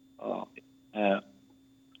Israel?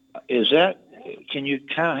 Is that, can you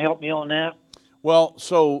kind of help me on that? Well,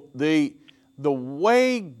 so the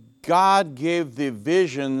way God gave the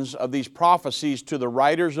visions of these prophecies to the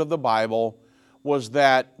writers of the Bible was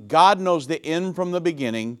that God knows the end from the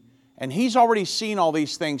beginning, and He's already seen all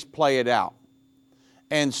these things play it out.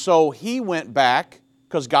 And so He went back,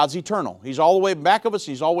 because God's eternal. He's all the way back of us,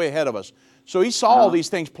 He's all the way ahead of us. So He saw all these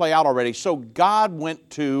things play out already. So God went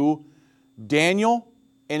to Daniel,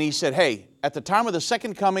 and He said, hey, at the time of the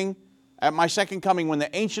second coming, at my second coming, when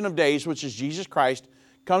the Ancient of Days, which is Jesus Christ,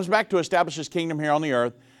 comes back to establish His kingdom here on the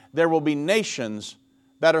earth, there will be nations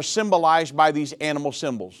that are symbolized by these animal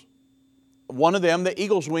symbols. One of them, the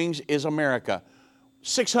eagle's wings, is America.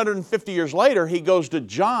 650 years later, He goes to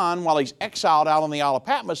John while he's exiled out on the Isle of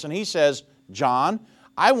Patmos, and He says, John,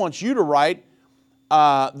 I want you to write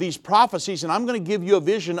these prophecies, and I'm going to give you a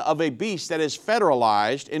vision of a beast that is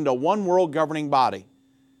federalized into one world governing body.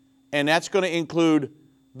 And that's going to include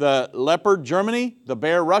the leopard, Germany, the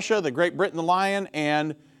bear, Russia, the Great Britain, the lion,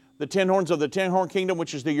 and the 10 horns of the 10-horn kingdom,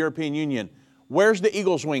 which is the European Union. Where's the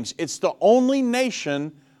eagle's wings? It's the only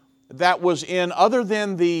nation that was in, other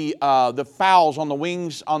than the fowls on the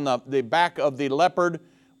wings on the back of the leopard,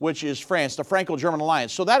 which is France, the Franco-German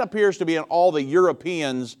alliance. So that appears to be in all the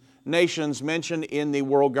Europeans, nations mentioned in the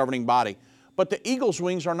world governing body. But the eagle's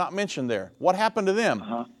wings are not mentioned there. What happened to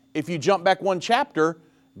them? If you jump back one chapter,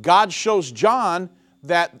 God shows John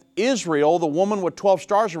that Israel, the woman with 12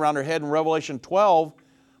 stars around her head in Revelation 12,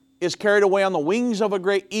 is carried away on the wings of a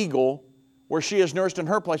great eagle, where she is nursed in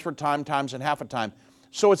her place for time, times, and half a time.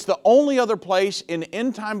 So it's the only other place in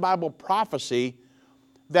end-time Bible prophecy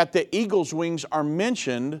that the eagle's wings are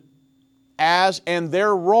mentioned as, and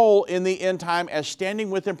their role in the end time as standing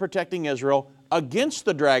with and protecting Israel against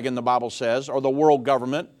the dragon, the Bible says, or the world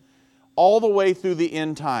government, all the way through the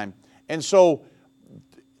end time. And so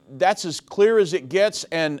that's as clear as it gets.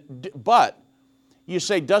 But you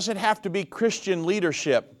say, does it have to be Christian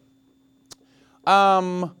leadership?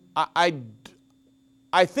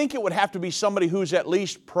 I think it would have to be somebody who's at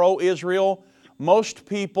least pro-Israel. Most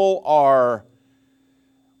people are,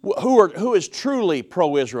 who is truly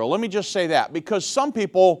pro-Israel. Let me just say that, because some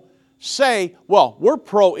people say, well, we're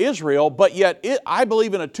pro-Israel, but yet I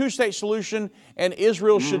believe in a two-state solution and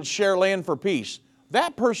Israel should share land for peace.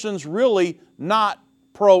 That person's really not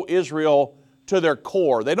pro-Israel to their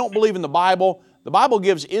core. They don't believe in the Bible. The Bible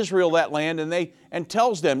gives Israel that land and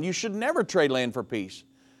tells them you should never trade land for peace.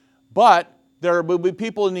 But there will be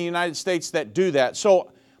people in the United States that do that.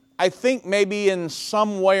 So I think maybe in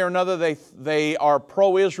some way or another they are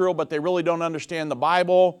pro-Israel, but they really don't understand the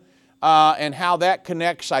Bible. And how that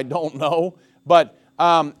connects, I don't know. But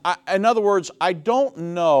in other words, I don't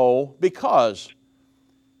know, because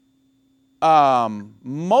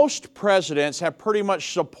most presidents have pretty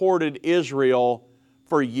much supported Israel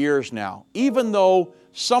for years now, even though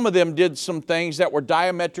some of them did some things that were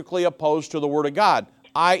diametrically opposed to the Word of God,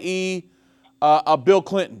 i.e., a Bill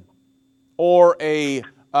Clinton, or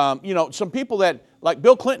some people that, like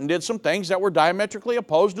Bill Clinton, did some things that were diametrically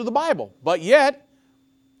opposed to the Bible, but yet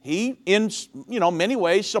he, in many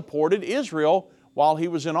ways, supported Israel while he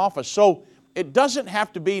was in office. So it doesn't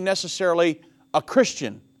have to be necessarily a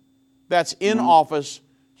Christian that's in office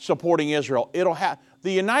supporting Israel.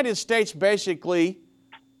 The United States basically,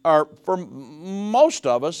 for most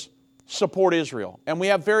of us, support Israel. And we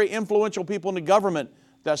have very influential people in the government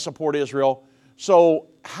that support Israel. So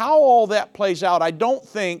how all that plays out, I don't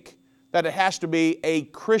think that it has to be a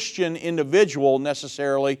Christian individual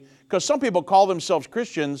necessarily, because some people call themselves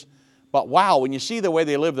Christians, but wow, when you see the way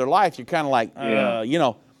they live their life, you're kind of like,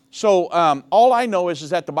 So all I know is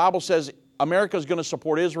that the Bible says America is going to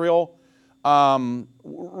support Israel,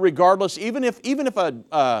 regardless, even if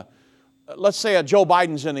let's say a Joe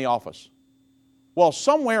Biden's in the office. Well,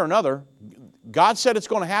 some way or another, God said it's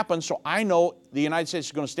going to happen, so I know the United States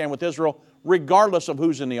is going to stand with Israel regardless of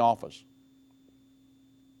who's in the office.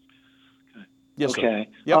 Yes, okay.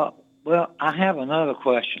 Sir. Yep. Well, I have another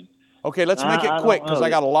question. Okay, let's make it quick, because I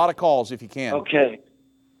got a lot of calls if you can. Okay.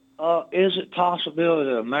 Is it possible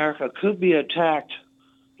that America could be attacked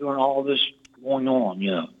during all this going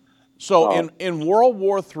on, So in World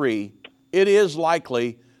War III, it is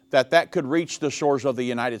likely that could reach the shores of the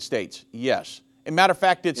United States, yes. As a matter of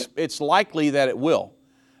fact, it's likely that it will,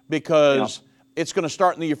 because it's going to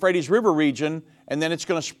start in the Euphrates River region, and then it's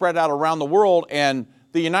going to spread out around the world, and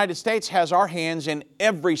the United States has our hands in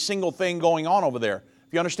every single thing going on over there.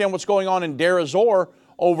 If you understand what's going on in Deir ez-Zor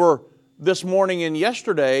over this morning and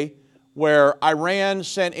yesterday, where Iran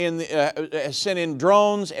sent in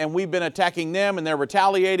drones and we've been attacking them and they're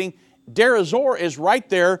retaliating. Deir ez-Zor is right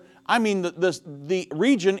there. I mean, the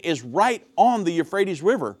region is right on the Euphrates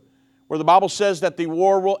River, where the Bible says that the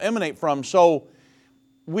war will emanate from. So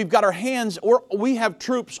we've got our hands, or we have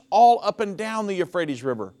troops all up and down the Euphrates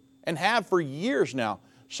River and have for years now.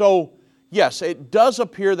 So yes, it does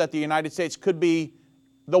appear that the United States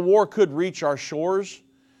the war could reach our shores.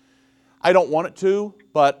 I don't want it to,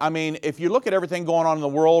 but I mean, if you look at everything going on in the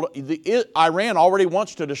world, Iran already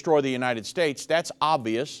wants to destroy the United States. That's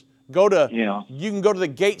obvious. You can go to the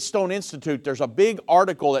Gatestone Institute. There's a big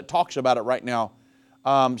article that talks about it right now.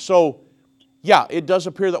 So, yeah, it does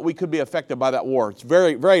appear that we could be affected by that war. It's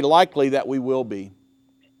very, very likely that we will be.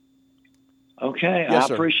 Okay, Yes, I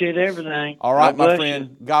sir. appreciate everything. All right, God my bless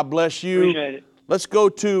friend. you. God bless you. Appreciate it. Let's go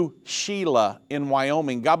to Sheila in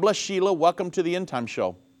Wyoming. God bless Sheila. Welcome to the End Time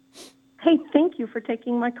Show. Hey, thank you for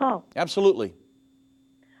taking my call. Absolutely.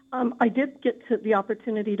 I did get the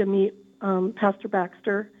opportunity to meet Pastor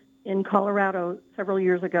Baxter in Colorado several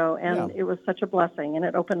years ago, and it was such a blessing, and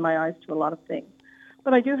it opened my eyes to a lot of things.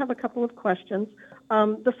 But I do have a couple of questions.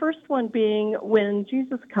 The first one being, when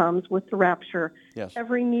Jesus comes with the rapture,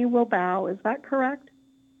 every knee will bow. Is that correct?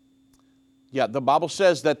 Yeah, the Bible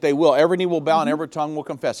says that they will. Every knee will bow and every tongue will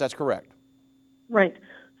confess. That's correct. Right.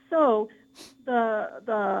 So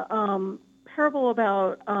the parable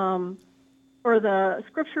about, or the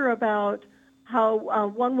scripture about how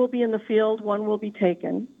one will be in the field, one will be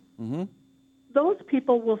taken. Mm-hmm. Those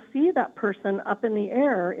people will see that person up in the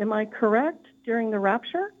air. Am I correct, during the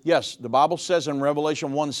rapture? Yes, the Bible says in Revelation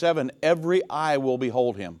 1:7, every eye will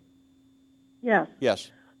behold him. Yes.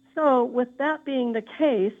 Yes. So with that being the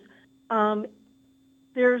case,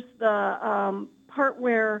 there's the part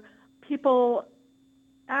where people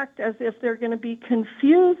act as if they're going to be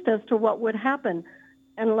confused as to what would happen.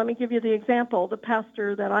 And let me give you the example. The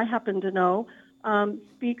pastor that I happen to know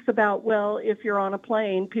speaks about, well, if you're on a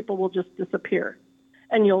plane, people will just disappear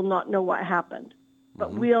and you'll not know what happened.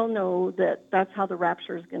 But we'll know that that's how the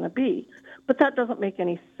rapture is going to be. But that doesn't make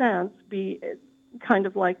any sense, kind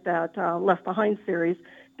of like that Left Behind series.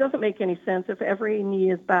 It doesn't make any sense if every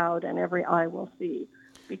knee is bowed and every eye will see,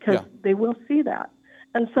 because they will see that.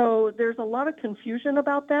 And so there's a lot of confusion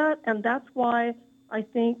about that, and that's why I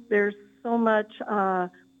think there's so much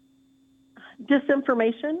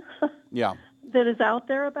disinformation that is out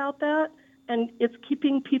there about that, and it's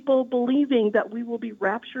keeping people believing that we will be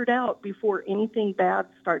raptured out before anything bad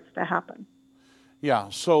starts to happen. Yeah,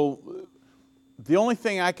 so the only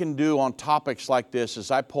thing I can do on topics like this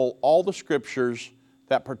is I pull all the scriptures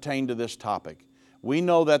that pertain to this topic. We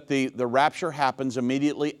know that the rapture happens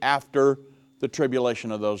immediately after the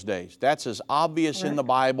tribulation of those days. That's as obvious in the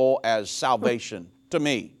Bible as salvation to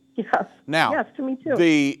me. Yes. Now, yes, to me too.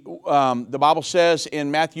 The Bible says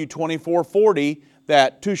in Matthew 24:40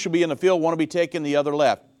 that two shall be in the field, one will be taken, the other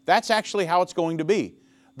left. That's actually how it's going to be.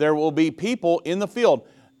 There will be people in the field.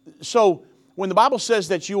 So when the Bible says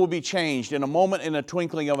that you will be changed in a moment, in a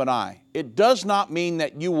twinkling of an eye, it does not mean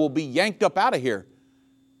that you will be yanked up out of here.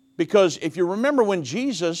 Because if you remember when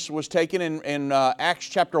Jesus was taken in Acts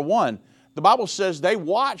chapter 1, the Bible says they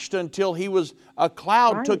watched until a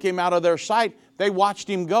cloud took him out of their sight. They watched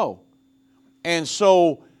him go. And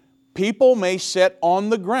so people may sit on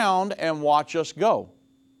the ground and watch us go.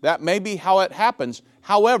 That may be how it happens.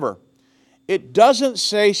 However, it doesn't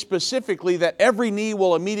say specifically that every knee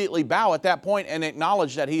will immediately bow at that point and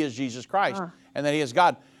acknowledge that He is Jesus Christ and that He is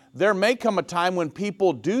God. There may come a time when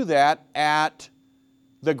people do that at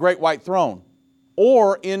the great white throne,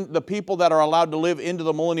 or in the people that are allowed to live into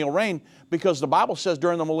the millennial reign, because the Bible says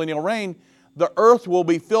during the millennial reign, the earth will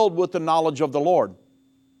be filled with the knowledge of the Lord.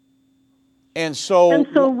 And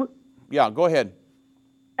so yeah, go ahead.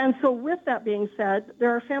 And so with that being said,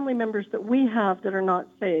 there are family members that we have that are not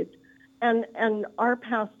saved. And our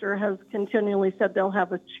pastor has continually said they'll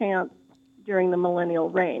have a chance during the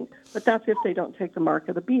millennial reign. But that's if they don't take the mark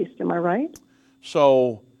of the beast. Am I right?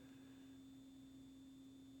 So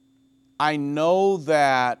I know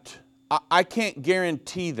that I can't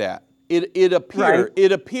guarantee that. It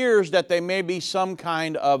appears that there may be some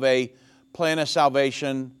kind of a plan of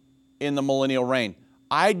salvation in the millennial reign.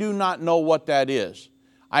 I do not know what that is.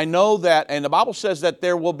 I know that, and the Bible says that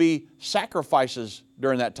there will be sacrifices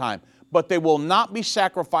during that time, but they will not be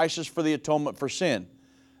sacrifices for the atonement for sin.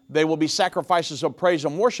 They will be sacrifices of praise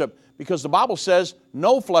and worship, because the Bible says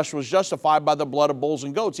no flesh was justified by the blood of bulls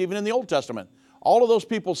and goats, even in the Old Testament. All of those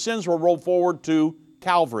people's sins were rolled forward to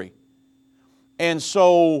Calvary. And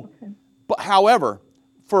so, but however,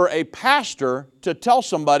 for a pastor to tell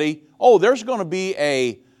somebody, oh, there's going to be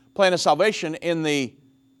a plan of salvation in the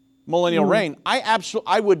millennial reign.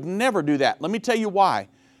 I would never do that. Let me tell you why.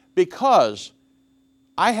 Because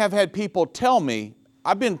I have had people tell me,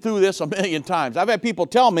 I've been through this a million times. I've had people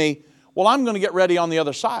tell me, well, I'm going to get ready on the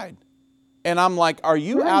other side. And I'm like, are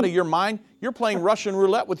you out of your mind? You're playing Russian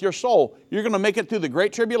roulette with your soul. You're going to make it through the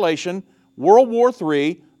Great Tribulation, World War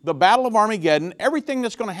III, the Battle of Armageddon, everything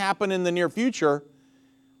that's going to happen in the near future.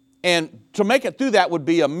 And to make it through that would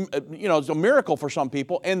be it's a miracle for some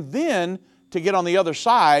people. And then to get on the other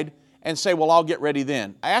side and say, well, I'll get ready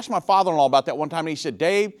then. I asked my father-in-law about that one time, and he said,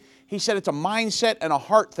 Dave, he said it's a mindset and a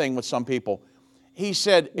heart thing with some people. He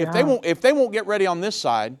said, if they won't get ready on this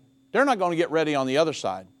side, they're not going to get ready on the other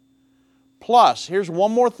side. Plus, here's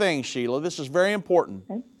one more thing, Sheila. This is very important.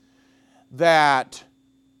 Okay. That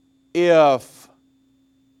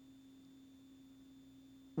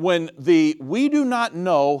we do not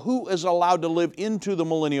know who is allowed to live into the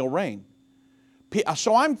millennial reign.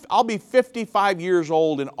 So I'll be 55 years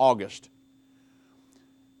old in August.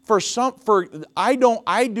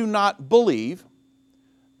 I do not believe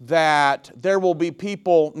that there will be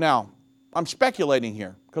people. Now, I'm speculating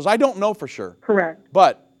here because I don't know for sure. Correct.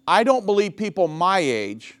 But I don't believe people my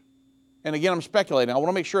age, and again, I'm speculating. I want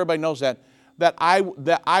to make sure everybody knows that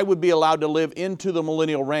I would be allowed to live into the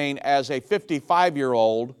millennial reign as a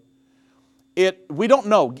 55-year-old. We don't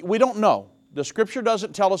know. We don't know. The Scripture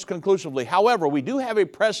doesn't tell us conclusively. However, we do have a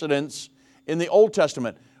precedence in the Old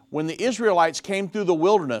Testament when the Israelites came through the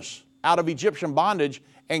wilderness out of Egyptian bondage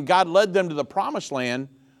and God led them to the Promised Land.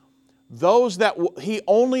 He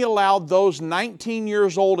only allowed those 19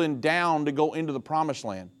 years old and down to go into the Promised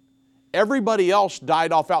Land. Everybody else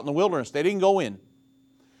died off out in the wilderness. They didn't go in.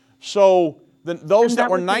 So those that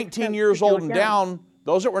were 19 years old and down,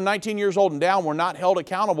 were not held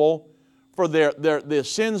accountable for the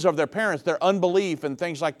sins of their parents, their unbelief and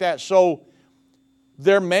things like that. So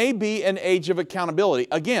there may be an age of accountability.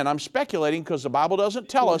 Again, I'm speculating because the Bible doesn't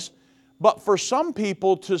tell us, but for some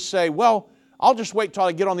people to say, well, I'll just wait till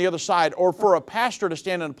I get on the other side, or for a pastor to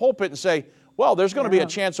stand in a pulpit and say, well, there's going to be a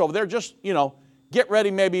chance over there, just, get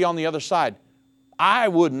ready maybe on the other side. I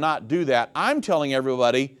would not do that. I'm telling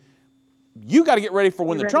everybody, you got to get ready for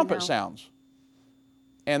when the trumpet sounds.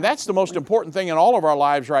 And that's the most important thing in all of our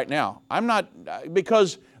lives right now.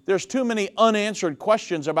 Because there's too many unanswered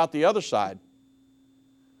questions about the other side.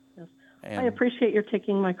 Yes. I appreciate your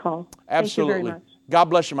taking my call. Absolutely. Thank you very much. God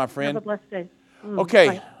bless you, my friend. Have a blessed day. Okay.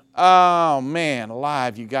 Bye. Oh, man,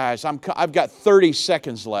 alive, you guys. I've got 30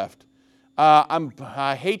 seconds left.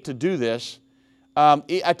 I hate to do this.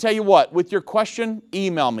 I tell you what, with your question,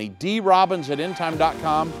 email me,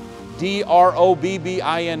 drobbins@endtime.com,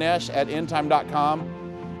 drobbins@endtime.com.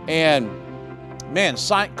 And, man,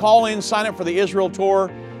 call in, sign up for the Israel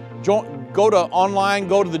Tour. Go to online,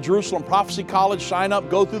 go to the Jerusalem Prophecy College, sign up,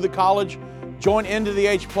 go through the college, join Into the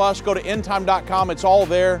Age Plus, go to endtime.com. It's all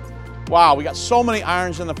there. Wow, we got so many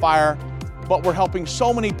irons in the fire, but we're helping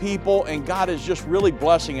so many people, and God is just really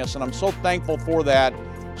blessing us, and I'm so thankful for that.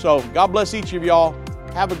 So God bless each of y'all.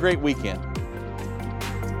 Have a great weekend.